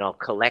 And I'll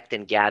collect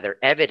and gather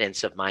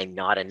evidence of my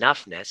not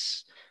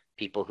enoughness.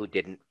 People who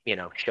didn't,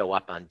 show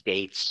up on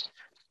dates,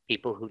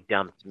 people who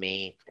dumped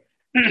me,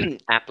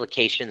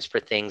 applications for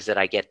things that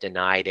I get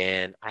denied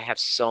in. I have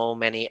so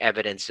many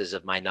evidences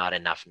of my not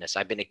enoughness.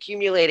 I've been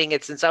accumulating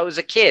it since I was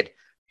a kid,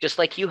 just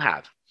like you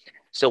have.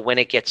 So when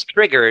it gets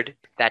triggered,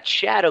 that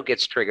shadow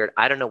gets triggered.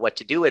 I don't know what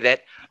to do with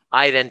it.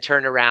 I then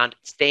turn around,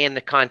 stay in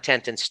the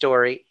content and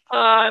story. Oh,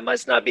 I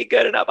must not be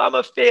good enough. I'm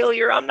a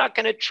failure. I'm not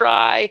going to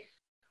try,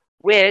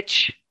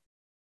 which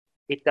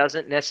it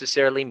doesn't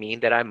necessarily mean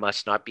that I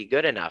must not be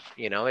good enough.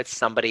 It's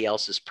somebody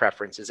else's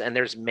preferences. And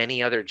there's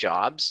many other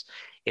jobs.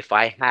 If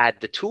I had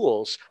the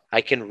tools,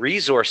 I can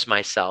resource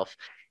myself,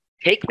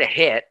 take the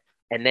hit,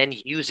 and then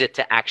use it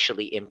to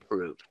actually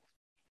improve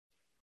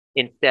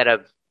instead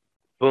of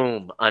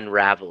boom,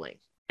 unraveling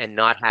and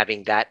not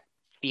having that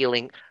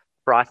feeling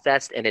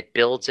processed, and it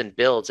builds and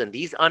builds. And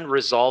these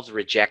unresolved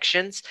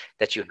rejections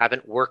that you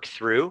haven't worked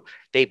through,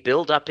 they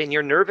build up in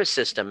your nervous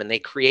system and they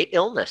create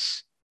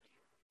illness.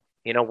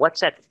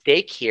 What's at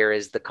stake here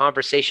is the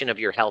conversation of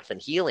your health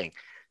and healing.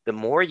 The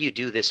more you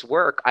do this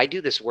work, I do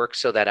this work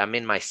so that I'm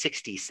in my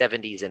 60s,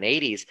 70s, and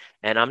 80s,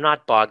 and I'm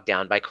not bogged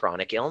down by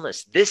chronic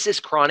illness. This is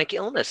chronic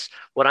illness.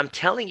 What I'm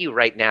telling you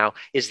right now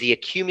is the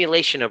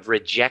accumulation of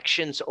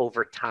rejections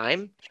over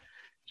time.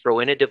 Throw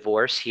in a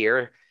divorce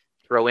here,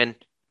 throw in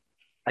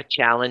a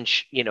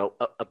challenge,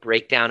 a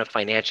breakdown, a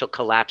financial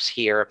collapse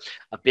here,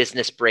 a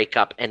business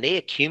breakup, and they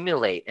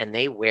accumulate and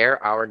they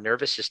wear our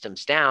nervous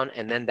systems down.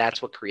 And then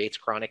that's what creates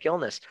chronic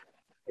illness.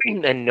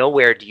 And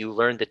nowhere do you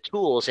learn the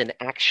tools in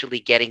actually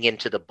getting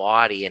into the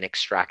body and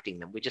extracting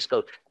them. We just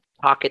go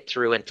talk it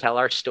through and tell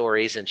our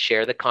stories and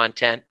share the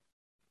content.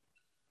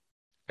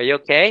 Are you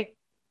okay?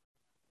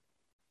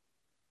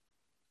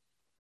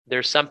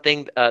 There's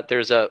something,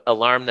 there's a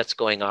alarm that's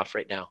going off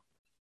right now.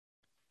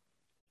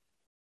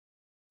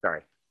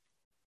 Sorry.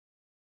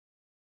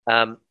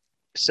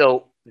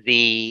 So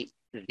the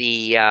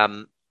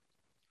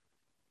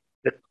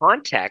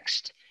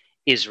context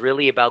is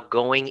really about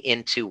going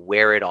into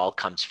where it all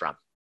comes from.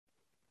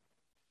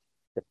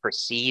 The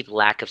perceived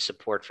lack of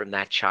support from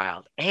that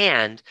child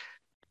and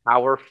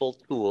powerful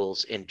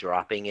tools in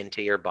dropping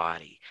into your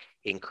body,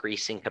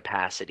 increasing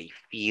capacity,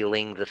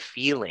 feeling the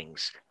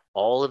feelings,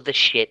 all of the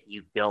shit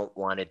you don't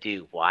want to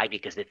do. Why?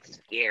 Because it's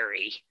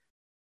scary.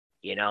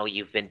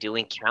 You've been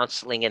doing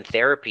counseling and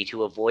therapy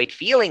to avoid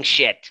feeling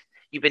shit.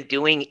 You've been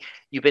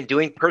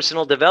doing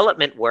personal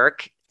development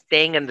work,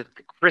 staying in the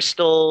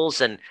crystals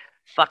and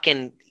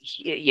fucking,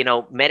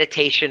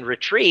 meditation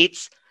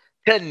retreats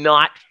to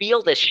not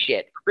feel this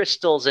shit.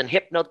 Crystals and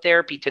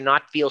hypnotherapy to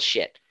not feel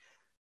shit.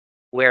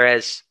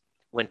 Whereas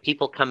when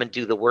people come and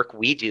do the work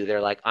we do,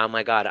 they're like, oh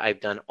my God, I've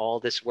done all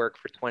this work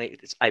for 20,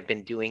 I've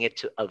been doing it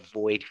to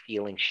avoid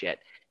feeling shit.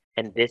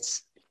 And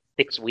this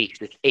 6 weeks,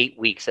 this 8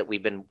 weeks that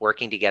we've been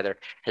working together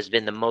has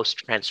been the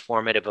most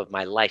transformative of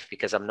my life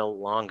because I'm no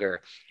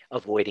longer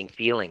avoiding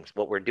feelings.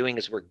 What we're doing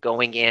is we're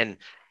going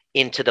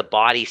into the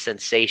body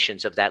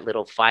sensations of that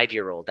little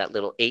 5-year-old, that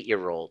little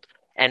 8-year-old,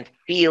 and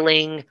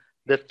feeling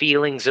the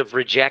feelings of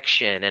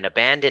rejection and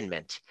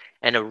abandonment.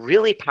 And a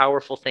really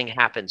powerful thing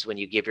happens when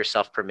you give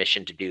yourself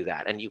permission to do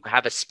that. And you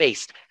have a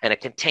space and a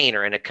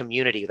container and a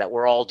community that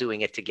we're all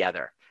doing it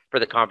together for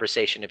the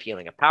conversation of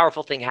healing. A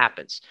powerful thing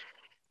happens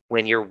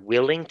when you're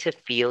willing to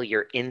feel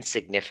your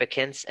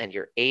insignificance and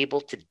you're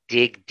able to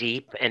dig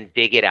deep and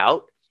dig it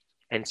out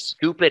and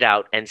scoop it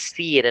out and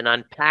see it and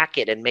unpack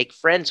it and make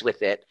friends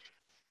with it.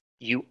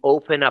 You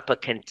open up a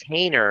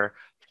container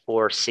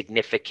for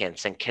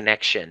significance and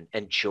connection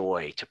and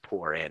joy to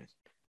pour in.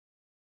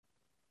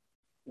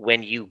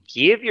 When you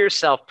give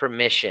yourself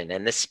permission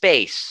and the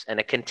space and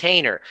a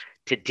container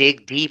to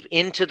dig deep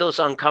into those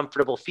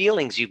uncomfortable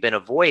feelings you've been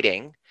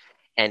avoiding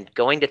and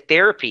going to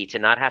therapy to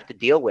not have to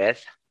deal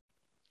with,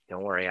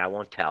 don't worry, I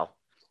won't tell.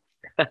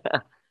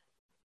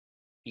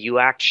 You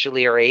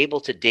actually are able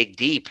to dig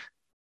deep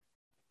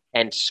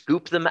and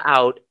scoop them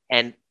out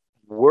and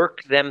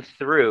work them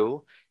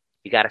through.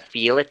 You got to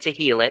feel it to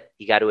heal it.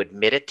 You got to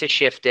admit it to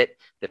shift it.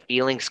 The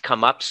feelings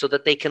come up so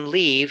that they can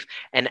leave.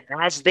 And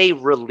as they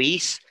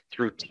release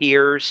through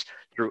tears,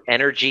 through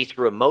energy,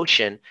 through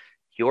emotion,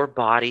 your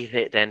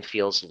body then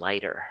feels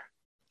lighter.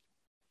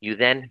 You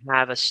then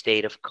have a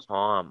state of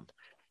calm.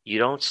 You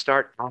don't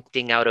start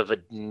acting out of a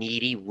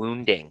needy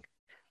wounding,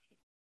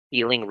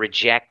 feeling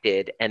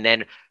rejected, and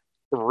then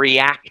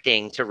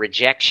reacting to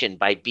rejection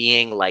by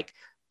being like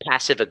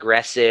passive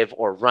aggressive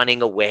or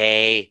running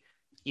away.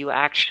 You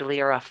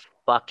actually are a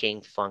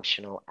fucking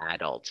functional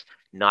adult,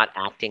 not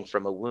acting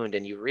from a wound.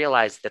 And you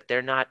realize that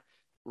they're not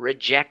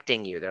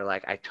rejecting you. They're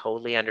like, I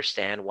totally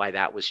understand why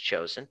that was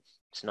chosen.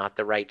 It's not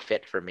the right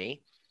fit for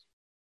me.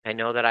 I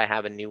know that I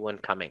have a new one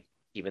coming,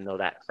 even though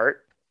that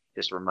hurt.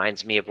 This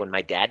reminds me of when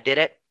my dad did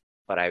it,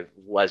 but I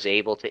was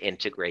able to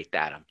integrate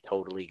that. I'm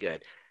totally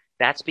good.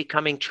 That's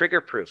becoming trigger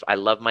proof. I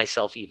love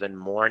myself even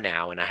more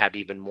now, and I have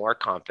even more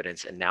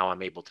confidence, and now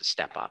I'm able to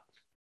step up.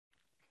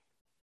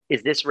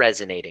 Is this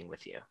resonating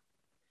with you?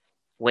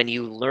 When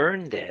you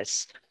learn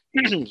this,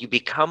 you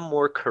become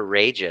more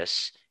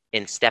courageous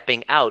in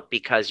stepping out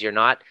because you're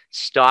not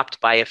stopped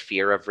by a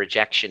fear of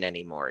rejection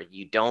anymore.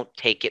 You don't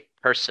take it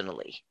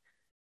personally.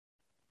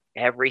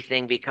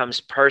 Everything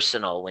becomes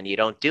personal when you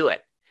don't do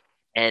it.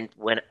 And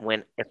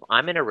if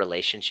I'm in a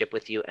relationship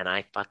with you and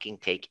I fucking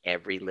take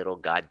every little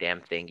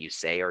goddamn thing you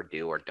say or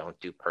do or don't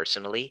do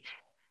personally,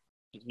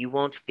 you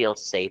won't feel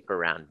safe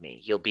around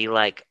me. You'll be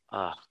like,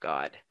 oh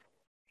God,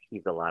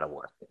 he's a lot of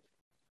work.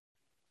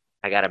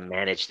 I got to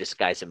manage this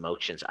guy's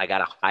emotions. I got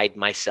to hide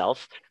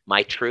myself,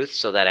 my truth,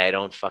 so that I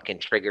don't fucking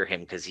trigger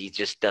him because he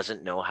just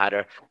doesn't know how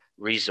to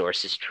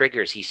resource his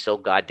triggers. He's so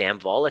goddamn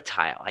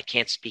volatile. I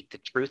can't speak the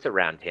truth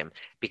around him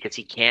because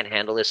he can't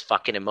handle his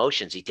fucking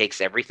emotions. He takes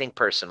everything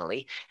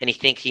personally and he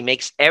thinks he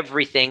makes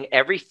everything,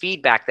 every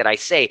feedback that I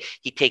say,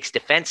 he takes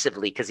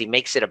defensively because he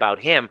makes it about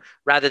him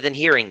rather than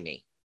hearing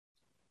me.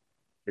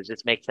 Does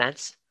this make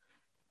sense?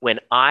 When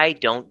I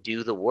don't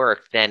do the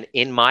work, then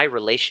in my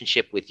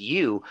relationship with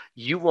you,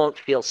 you won't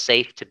feel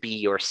safe to be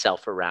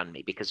yourself around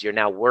me because you're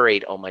now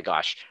worried, oh my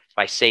gosh, if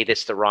I say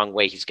this the wrong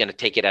way, he's going to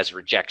take it as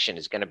rejection,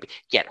 he's going to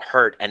get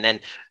hurt. And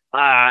then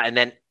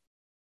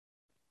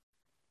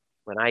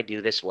when I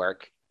do this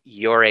work,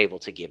 you're able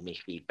to give me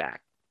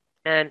feedback.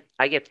 And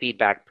I get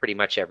feedback pretty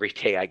much every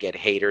day. I get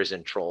haters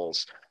and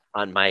trolls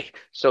on my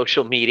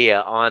social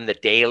media on the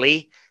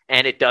daily,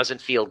 and it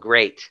doesn't feel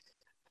great.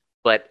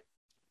 But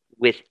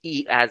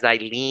as I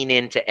lean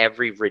into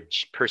every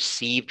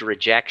perceived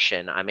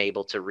rejection, I'm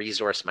able to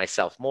resource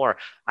myself more.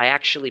 I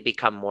actually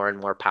become more and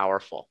more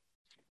powerful.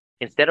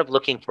 Instead of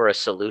looking for a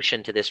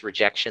solution to this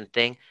rejection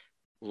thing,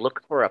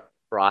 look for a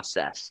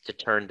process to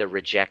turn the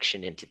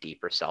rejection into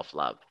deeper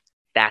self-love.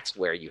 That's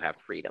where you have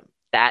freedom.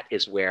 That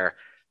is where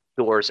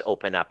doors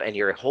open up and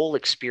your whole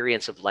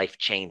experience of life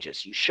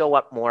changes. You show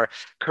up more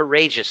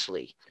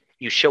courageously.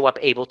 You show up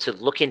able to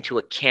look into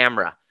a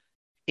camera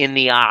in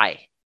the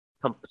eye,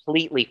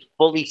 completely,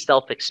 fully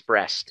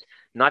self-expressed,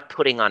 not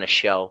putting on a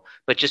show,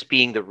 but just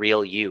being the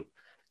real you,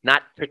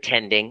 not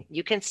pretending.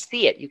 You can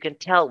see it. You can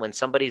tell when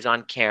somebody's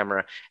on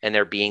camera and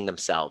they're being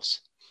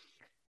themselves.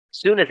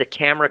 Soon as a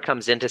camera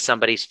comes into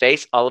somebody's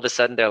face, all of a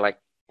sudden they're like,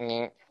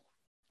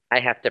 I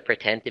have to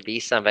pretend to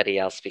be somebody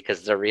else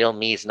because the real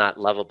me is not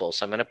lovable.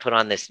 So I'm going to put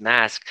on this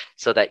mask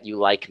so that you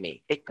like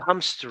me. It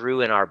comes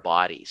through in our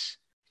bodies.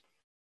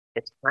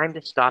 It's time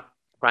to stop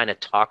trying to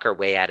talk our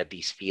way out of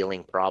these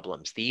feeling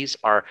problems. These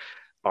are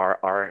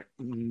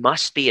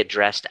must be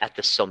addressed at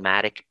the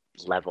somatic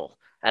level,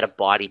 at a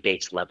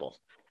body-based level.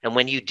 And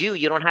when you do,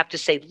 you don't have to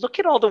say, look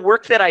at all the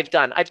work that I've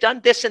done. I've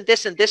done this and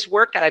this and this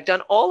work, and I've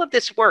done all of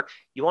this work.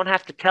 You won't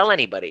have to tell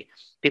anybody.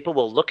 People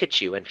will look at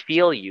you and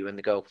feel you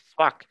and go,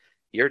 fuck,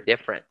 you're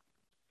different.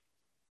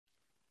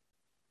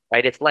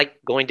 Right? It's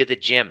like going to the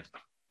gym.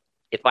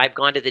 If I've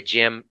gone to the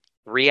gym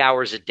 3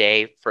 hours a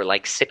day for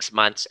like 6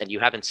 months and you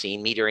haven't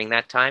seen me during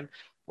that time,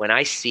 when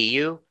I see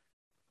you,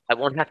 I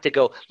won't have to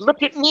go,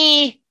 look at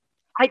me.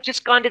 I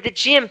just gone to the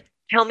gym.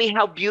 Tell me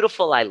how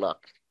beautiful I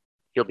look.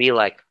 You'll be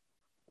like,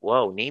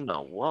 whoa,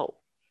 Nemo, whoa.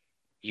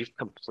 You've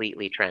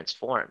completely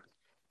transformed.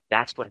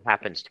 That's what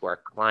happens to our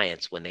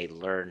clients when they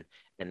learn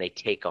and they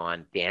take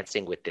on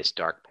dancing with this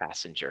dark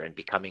passenger and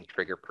becoming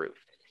trigger proof,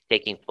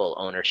 taking full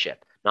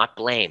ownership, not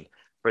blame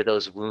for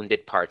those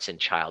wounded parts in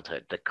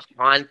childhood. The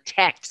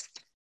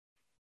context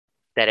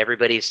that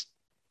everybody's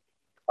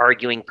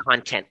arguing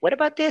content. What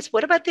about this?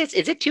 What about this?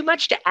 Is it too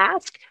much to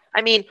ask?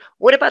 I mean,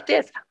 what about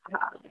this?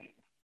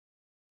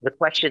 The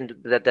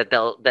question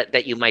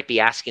that you might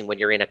be asking when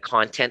you're in a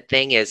content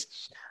thing is,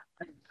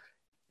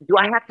 do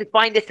I have to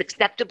find this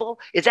acceptable?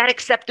 Is that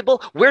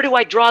acceptable? Where do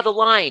I draw the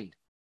line?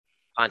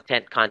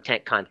 Content,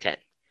 content, content.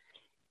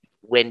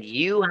 When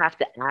you have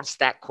to ask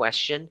that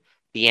question,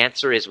 the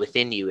answer is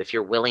within you if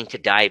you're willing to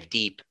dive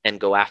deep and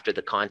go after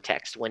the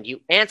context. When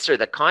you answer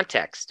the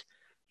context,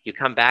 you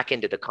come back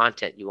into the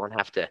content. You won't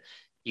have to,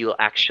 you'll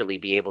actually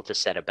be able to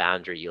set a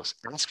boundary. You'll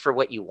ask for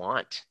what you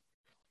want.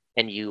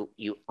 And you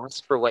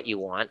ask for what you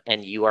want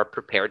and you are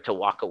prepared to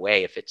walk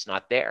away if it's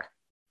not there.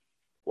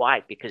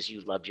 Why? Because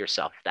you love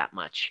yourself that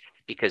much,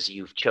 because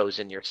you've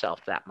chosen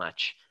yourself that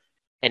much.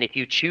 And if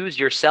you choose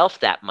yourself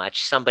that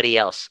much, somebody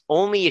else,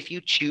 only if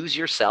you choose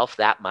yourself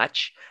that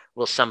much,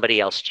 will somebody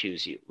else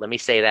choose you. Let me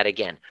say that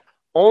again.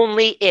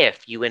 Only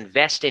if you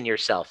invest in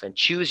yourself and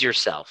choose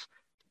yourself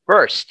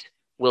first,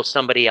 will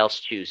somebody else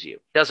choose you.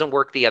 It doesn't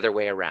work the other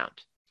way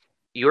around.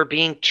 You're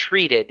being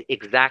treated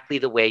exactly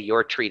the way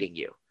you're treating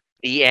you.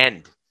 The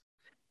end.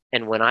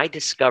 And when I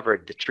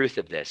discovered the truth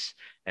of this,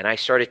 and I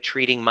started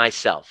treating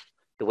myself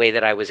the way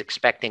that I was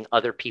expecting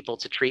other people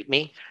to treat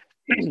me,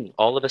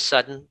 all of a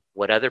sudden,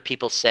 what other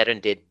people said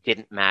and did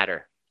didn't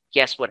matter.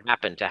 Guess what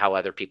happened to how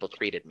other people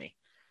treated me?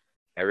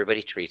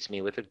 Everybody treats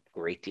me with a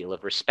great deal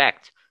of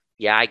respect.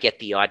 Yeah, I get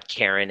the odd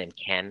Karen and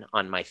Ken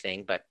on my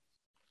thing, but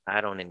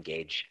I don't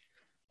engage.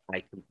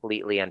 I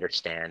completely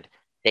understand.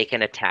 They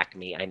can attack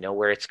me. I know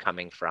where it's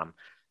coming from.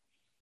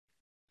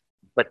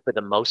 But for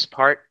the most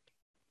part,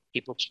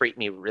 people treat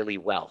me really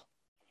well.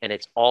 And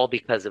it's all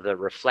because of the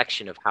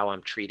reflection of how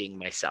I'm treating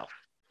myself.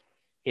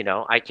 You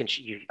know, I can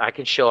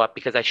show up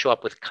because I show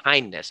up with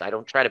kindness. I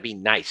don't try to be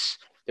nice.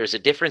 There's a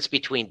difference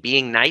between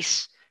being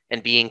nice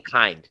and being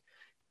kind.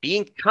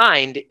 Being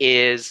kind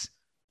is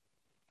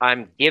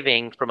I'm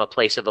giving from a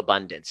place of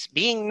abundance.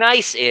 Being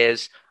nice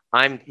is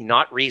I'm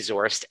not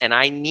resourced and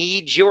I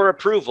need your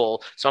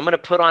approval. So I'm going to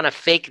put on a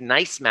fake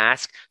nice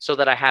mask so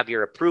that I have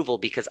your approval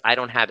because I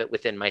don't have it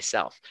within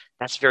myself.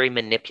 That's very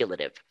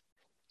manipulative.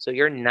 So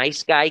your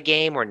nice guy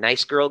game or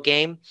nice girl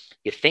game,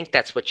 you think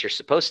that's what you're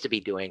supposed to be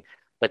doing,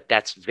 but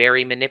that's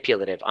very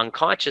manipulative.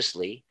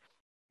 Unconsciously,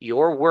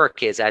 your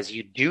work is, as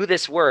you do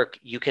this work,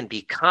 you can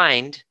be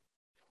kind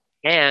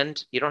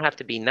and you don't have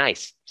to be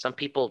nice. Some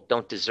people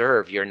don't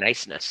deserve your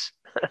niceness.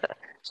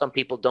 Some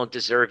people don't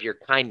deserve your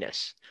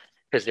kindness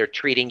because they're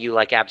treating you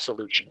like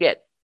absolute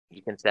shit.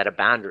 You can set a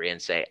boundary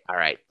and say, all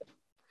right,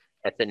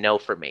 that's a no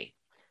for me.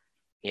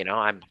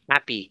 I'm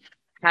happy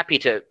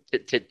to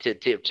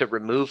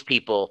remove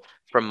people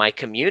from my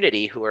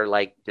community who are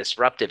like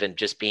disruptive and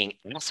just being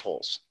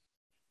assholes.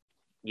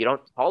 You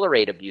don't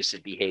tolerate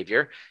abusive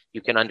behavior.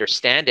 You can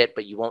understand it,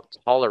 but you won't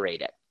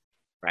tolerate it,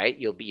 right?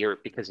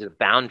 Because the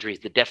boundaries,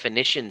 the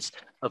definitions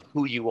of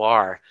who you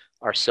are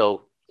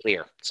so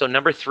clear. So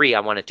number 3, I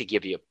wanted to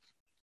give you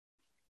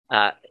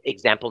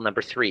example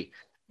number 3.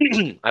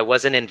 I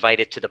wasn't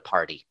invited to the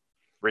party.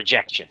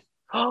 Rejection.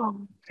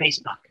 Oh,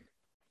 Facebook.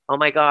 Oh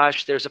my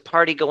gosh, there's a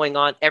party going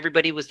on.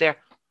 Everybody was there.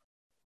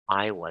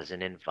 I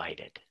wasn't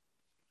invited.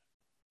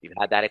 You've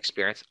had that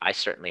experience? I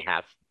certainly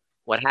have.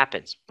 What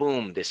happens?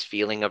 Boom, this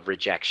feeling of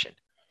rejection.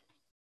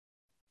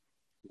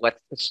 What's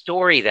the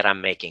story that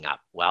I'm making up?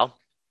 Well,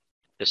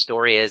 the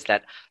story is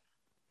that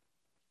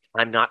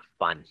I'm not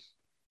fun.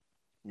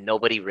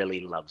 Nobody really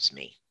loves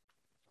me.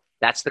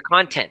 That's the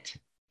content.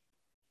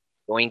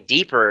 Going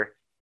deeper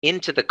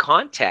into the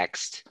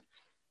context,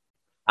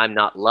 I'm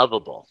not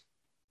lovable.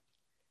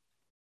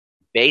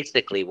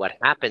 Basically, what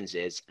happens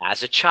is,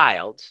 as a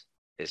child,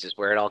 this is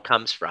where it all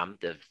comes from,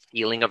 the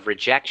feeling of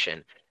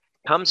rejection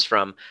comes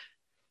from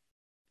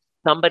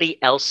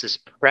somebody else's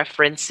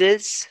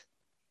preferences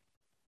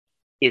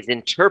is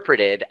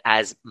interpreted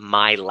as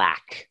my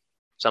lack.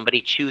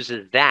 Somebody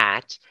chooses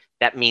that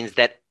means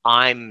that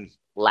I'm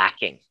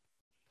lacking.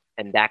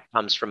 And that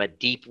comes from a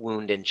deep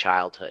wound in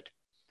childhood,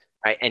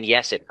 right? And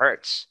yes, it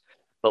hurts.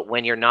 But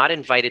when you're not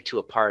invited to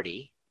a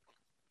party,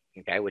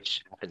 okay,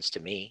 which happens to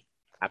me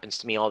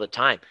all the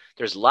time.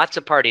 There's lots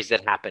of parties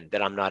that happen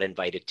that I'm not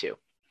invited to,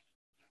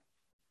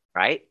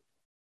 right?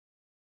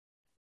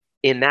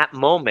 In that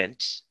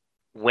moment,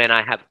 when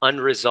I have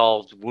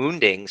unresolved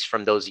woundings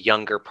from those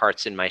younger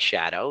parts in my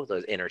shadow,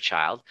 those inner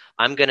child,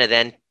 I'm going to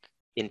then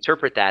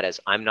interpret that as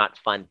I'm not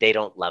fun. They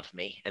don't love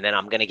me. And then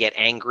I'm going to get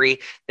angry.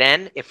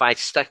 Then if I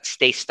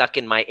stay stuck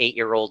in my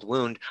 8-year-old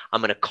wound,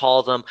 I'm going to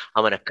call them.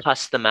 I'm going to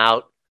cuss them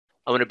out.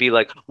 I'm going to be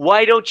like,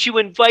 why don't you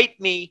invite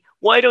me?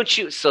 Why don't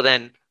you? So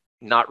then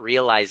not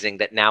realizing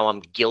that now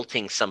I'm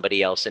guilting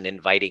somebody else and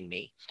inviting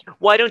me.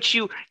 Why don't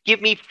you give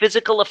me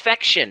physical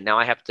affection? Now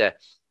I have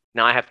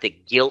to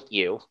guilt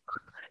you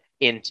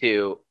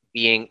into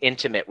being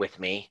intimate with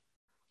me,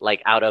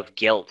 like out of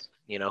guilt.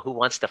 Who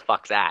wants to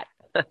fuck that?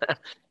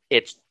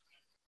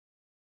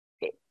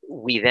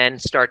 We then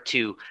start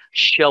to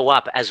show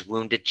up as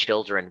wounded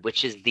children,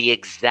 which is the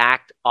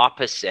exact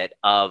opposite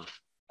of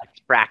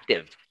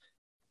attractive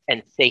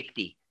and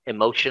safety,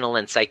 emotional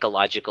and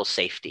psychological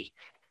safety.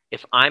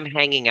 If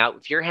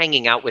you're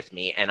hanging out with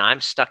me and I'm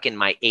stuck in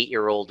my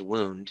 8-year-old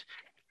wound,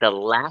 the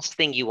last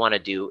thing you want to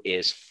do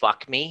is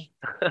fuck me,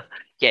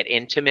 get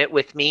intimate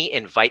with me,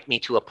 invite me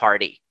to a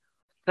party.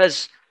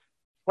 Because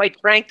quite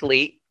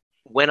frankly,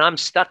 when I'm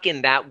stuck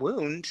in that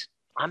wound,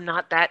 I'm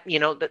not that,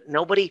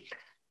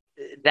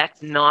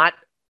 that's not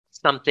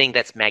something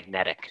that's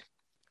magnetic.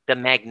 The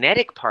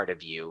magnetic part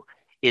of you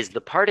is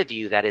the part of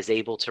you that is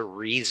able to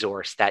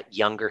resource that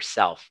younger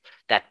self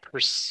that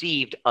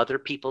perceived other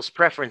people's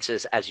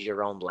preferences as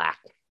your own lack.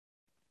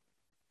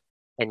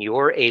 And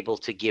you're able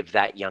to give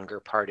that younger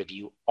part of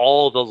you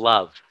all the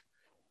love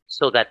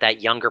so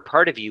that younger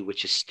part of you,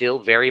 which is still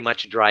very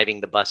much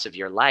driving the bus of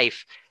your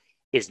life,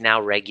 is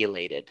now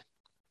regulated.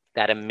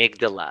 That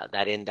amygdala,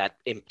 that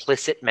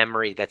implicit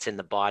memory that's in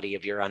the body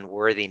of your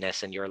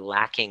unworthiness and your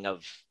lacking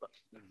of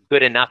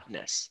good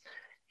enoughness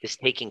is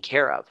taken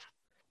care of.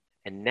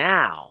 And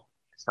now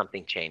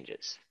something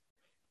changes.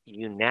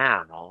 You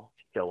now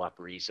show up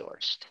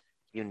resourced.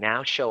 You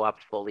now show up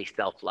fully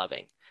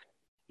self-loving.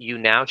 You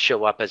now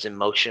show up as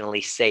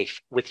emotionally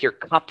safe with your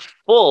cup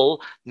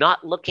full,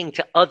 not looking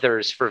to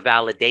others for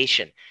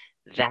validation.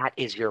 That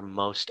is your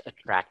most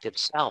attractive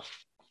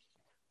self.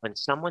 When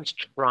someone's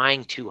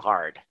trying too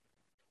hard,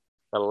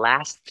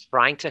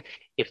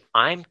 if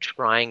I'm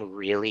trying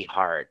really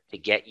hard to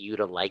get you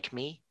to like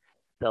me,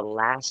 the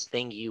last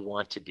thing you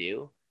want to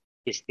do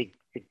is to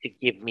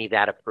give me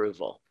that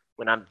approval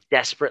when I'm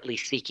desperately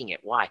seeking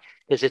it. Why?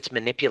 Because it's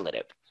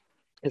manipulative.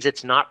 Because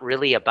it's not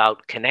really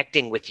about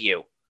connecting with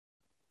you.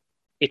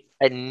 It's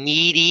a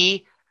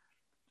needy,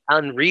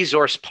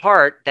 unresourced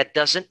part that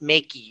doesn't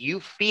make you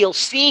feel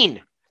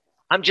seen.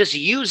 I'm just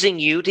using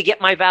you to get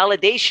my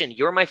validation.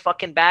 You're my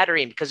fucking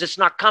battery. And because it's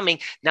not coming,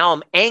 now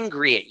I'm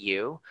angry at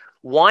you,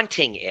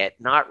 wanting it,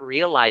 not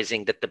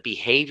realizing that the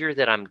behavior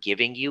that I'm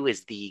giving you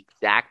is the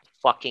exact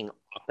fucking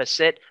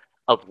opposite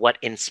of what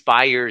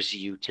inspires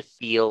you to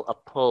feel a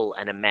pull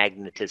and a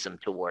magnetism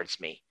towards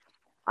me.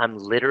 I'm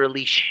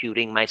literally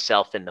shooting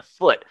myself in the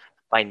foot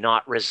by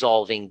not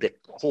resolving the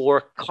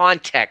core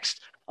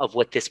context of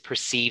what this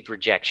perceived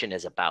rejection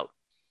is about.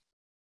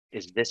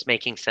 Is this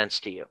making sense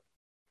to you?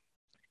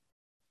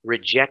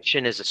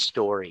 Rejection is a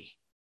story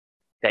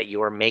that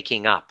you are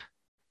making up,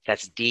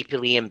 that's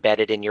deeply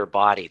embedded in your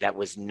body, that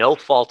was no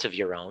fault of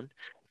your own,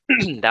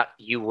 that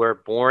you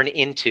were born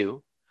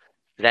into,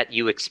 that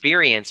you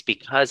experience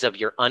because of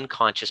your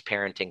unconscious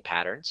parenting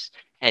patterns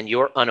and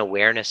your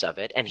unawareness of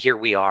it. And here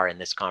we are in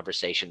this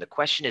conversation. The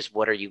question is,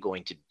 what are you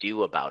going to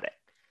do about it?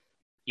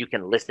 You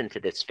can listen to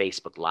this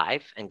Facebook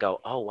Live and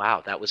go, oh,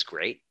 wow, that was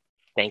great.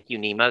 Thank you,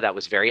 Nima. That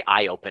was very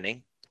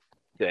eye-opening.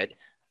 Good.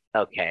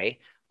 Okay.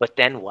 But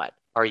then what?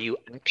 Are you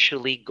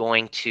actually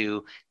going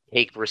to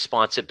take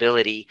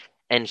responsibility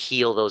and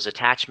heal those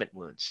attachment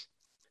wounds?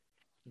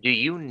 Do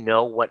you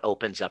know what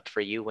opens up for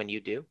you when you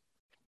do?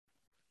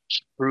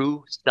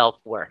 True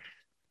self-worth,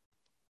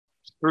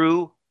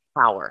 true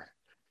power,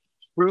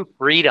 true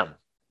freedom,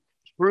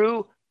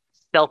 true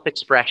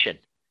self-expression,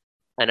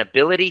 an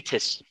ability to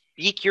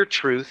speak your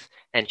truth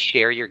and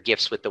share your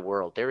gifts with the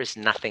world. There is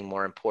nothing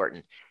more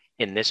important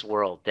in this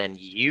world than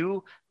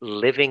you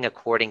living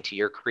according to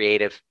your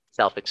creative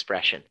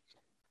self-expression.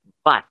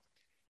 But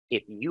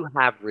if you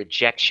have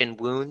rejection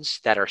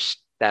wounds that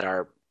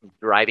are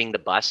driving the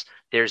bus,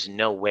 there's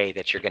no way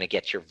that you're going to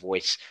get your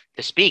voice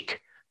to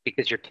speak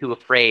because you're too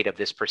afraid of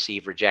this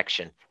perceived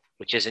rejection,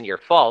 which isn't your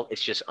fault.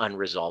 It's just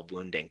unresolved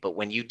wounding. But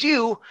when you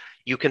do,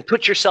 you can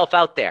put yourself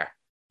out there,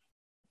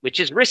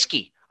 which is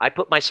risky. I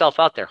put myself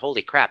out there.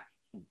 Holy crap.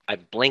 I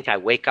blink, I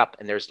wake up,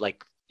 and there's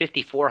like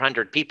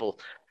 5,400 people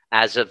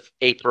as of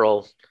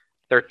April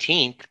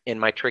 13th in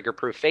my Trigger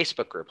Proof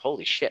Facebook group.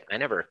 Holy shit. I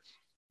never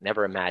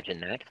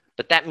imagined that.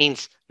 But that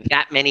means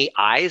that many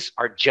eyes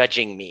are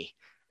judging me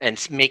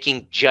and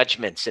making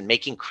judgments and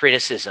making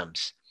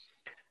criticisms.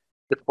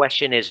 The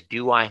question is,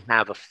 do I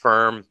have a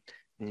firm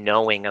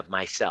knowing of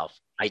myself?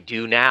 I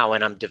do now,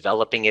 and I'm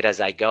developing it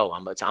as I go.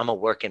 I'm a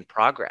work in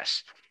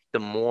progress. The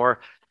more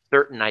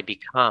certain I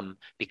become,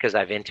 because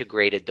I've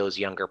integrated those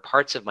younger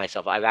parts of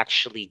myself, I've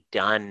actually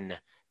done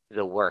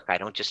the work. I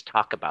don't just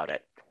talk about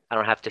it. I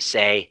don't have to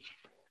say,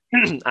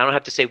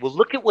 well,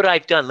 look at what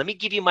I've done. Let me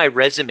give you my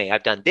resume.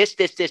 I've done this.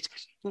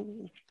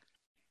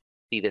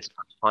 See this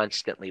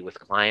constantly with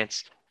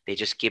clients. They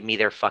just give me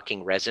their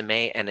fucking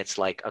resume, and it's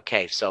like,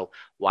 okay, so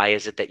why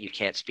is it that you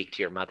can't speak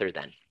to your mother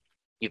then?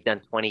 You've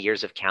done 20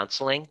 years of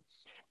counseling.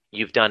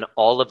 You've done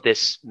all of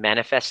this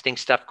manifesting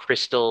stuff,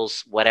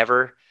 crystals,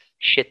 whatever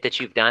shit that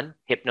you've done,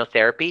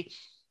 hypnotherapy.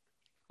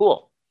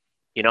 Cool.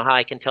 You know how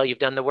I can tell you've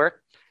done the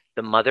work?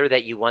 The mother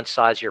that you once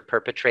saw as your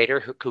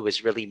perpetrator, who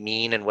was really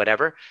mean and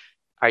whatever,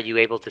 are you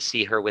able to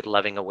see her with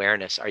loving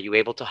awareness? Are you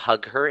able to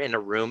hug her in a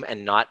room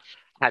and not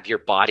have your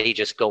body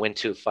just go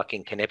into a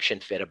fucking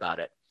conniption fit about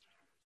it?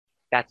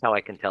 That's how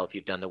I can tell if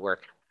you've done the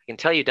work. I can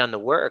tell you've done the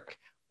work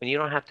when you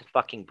don't have to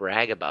fucking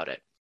brag about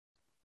it.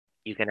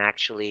 You can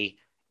actually,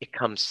 it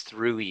comes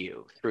through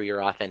you, through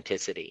your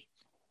authenticity.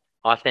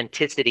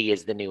 Authenticity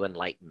is the new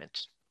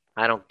enlightenment.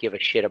 I don't give a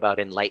shit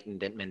about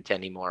enlightenment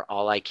anymore.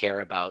 All I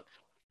care about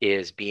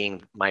is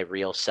being my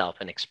real self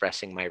and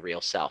expressing my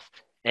real self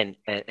and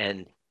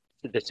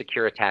the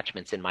secure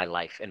attachments in my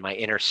life, in my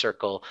inner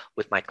circle,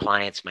 with my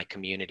clients, my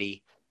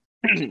community,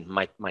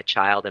 my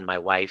child and my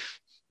wife,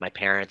 my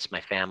parents,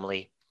 my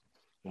family,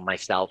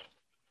 myself.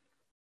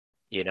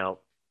 You know,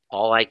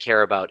 all I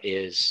care about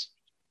is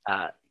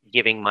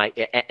giving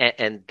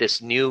and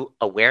this new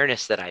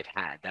awareness that I've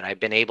had, that I've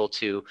been able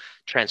to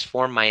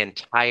transform my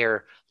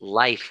entire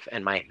life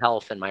and my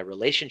health and my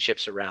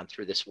relationships around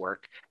through this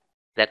work,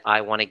 that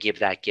I want to give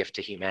that gift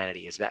to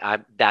humanity.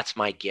 That's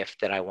my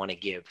gift that I want to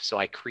give. So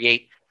I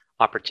create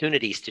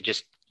opportunities to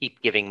just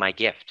keep giving my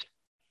gift.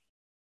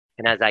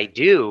 And as I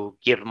do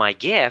give my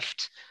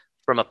gift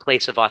from a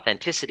place of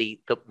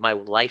authenticity, my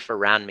life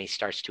around me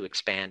starts to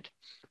expand.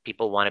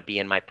 People want to be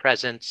in my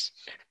presence.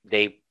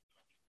 They,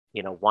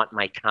 want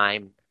my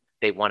time.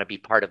 They want to be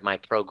part of my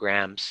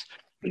programs.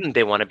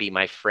 They want to be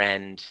my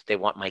friend. They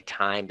want my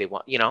time. They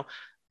want,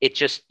 it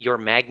just, your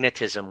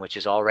magnetism, which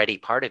is already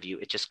part of you,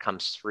 it just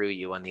comes through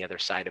you on the other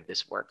side of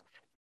this work.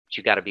 But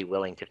you got to be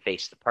willing to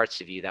face the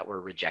parts of you that were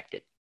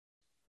rejected.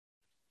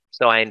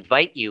 So I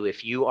invite you,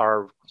 if you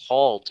are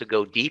called to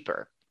go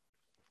deeper,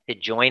 to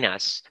join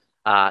us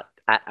I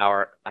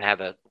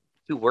have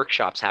 2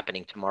 workshops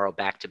happening tomorrow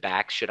back to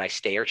back. Should I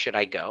stay or should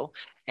I go?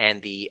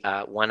 And the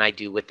one I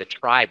do with the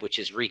tribe, which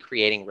is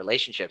recreating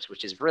relationships,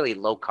 which is really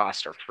low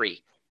cost or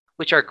free,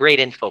 which are great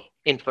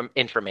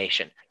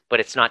information, but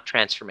it's not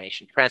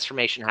transformation.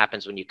 Transformation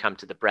happens when you come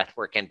to the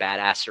breathwork and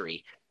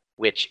badassery,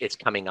 which is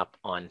coming up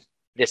on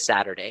this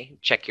Saturday.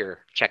 Check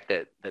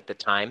the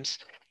times.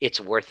 It's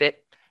worth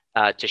it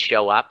to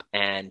show up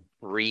and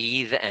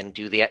breathe and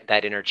do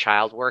that inner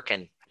child work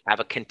and have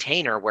a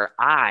container where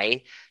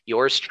I,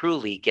 yours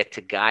truly, get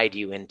to guide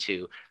you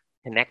into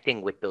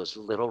connecting with those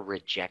little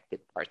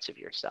rejected parts of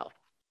yourself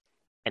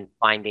and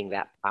finding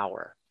that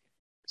power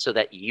so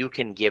that you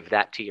can give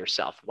that to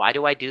yourself. Why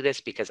do I do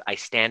this? Because I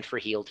stand for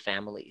healed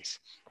families.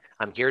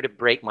 I'm here to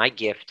break. My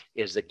gift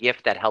is the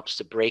gift that helps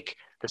to break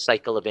the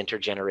cycle of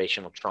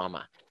intergenerational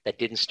trauma that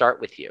didn't start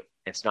with you.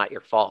 It's not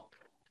your fault,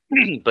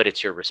 but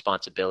it's your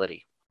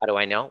responsibility. How do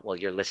I know? Well,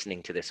 you're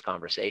listening to this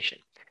conversation.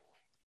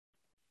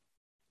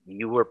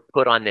 You were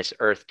put on this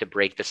earth to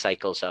break the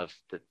cycles of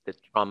the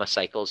trauma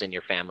cycles in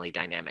your family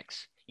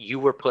dynamics. You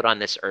were put on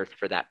this earth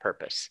for that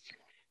purpose.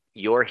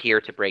 You're here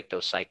to break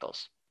those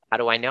cycles. How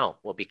do I know?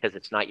 Well, because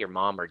it's not your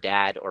mom or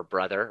dad or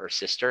brother or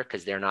sister,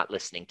 because they're not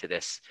listening to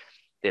this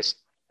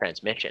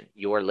transmission.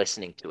 You're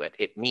listening to it.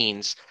 It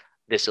means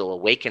this will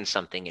awaken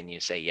something in you.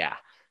 Say, yeah.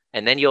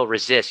 And then you'll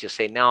resist. You'll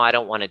say, no, I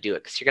don't want to do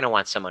it, because you're going to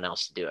want someone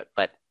else to do it.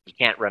 But you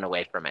can't run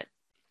away from it.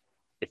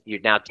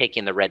 You're now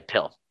taking the red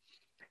pill.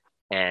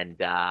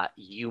 And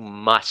you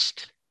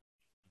must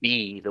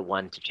be the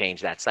one to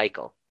change that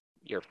cycle.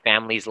 Your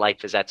family's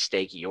life is at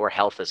stake. Your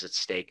health is at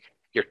stake.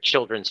 Your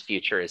children's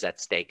future is at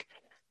stake.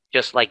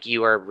 Just like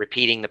you are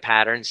repeating the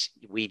patterns,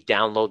 we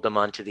download them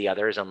onto the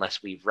others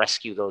unless we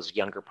rescue those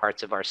younger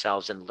parts of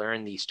ourselves and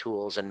learn these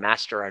tools and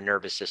master our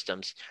nervous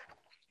systems.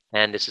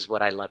 And this is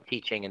what I love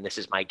teaching, and this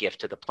is my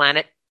gift to the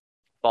planet.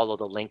 Follow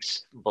the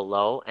links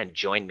below and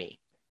join me.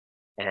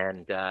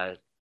 And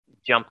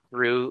jump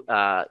through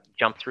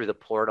the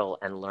portal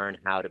and learn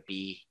how to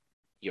be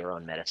your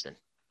own medicine.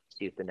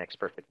 See you at the next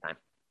perfect time.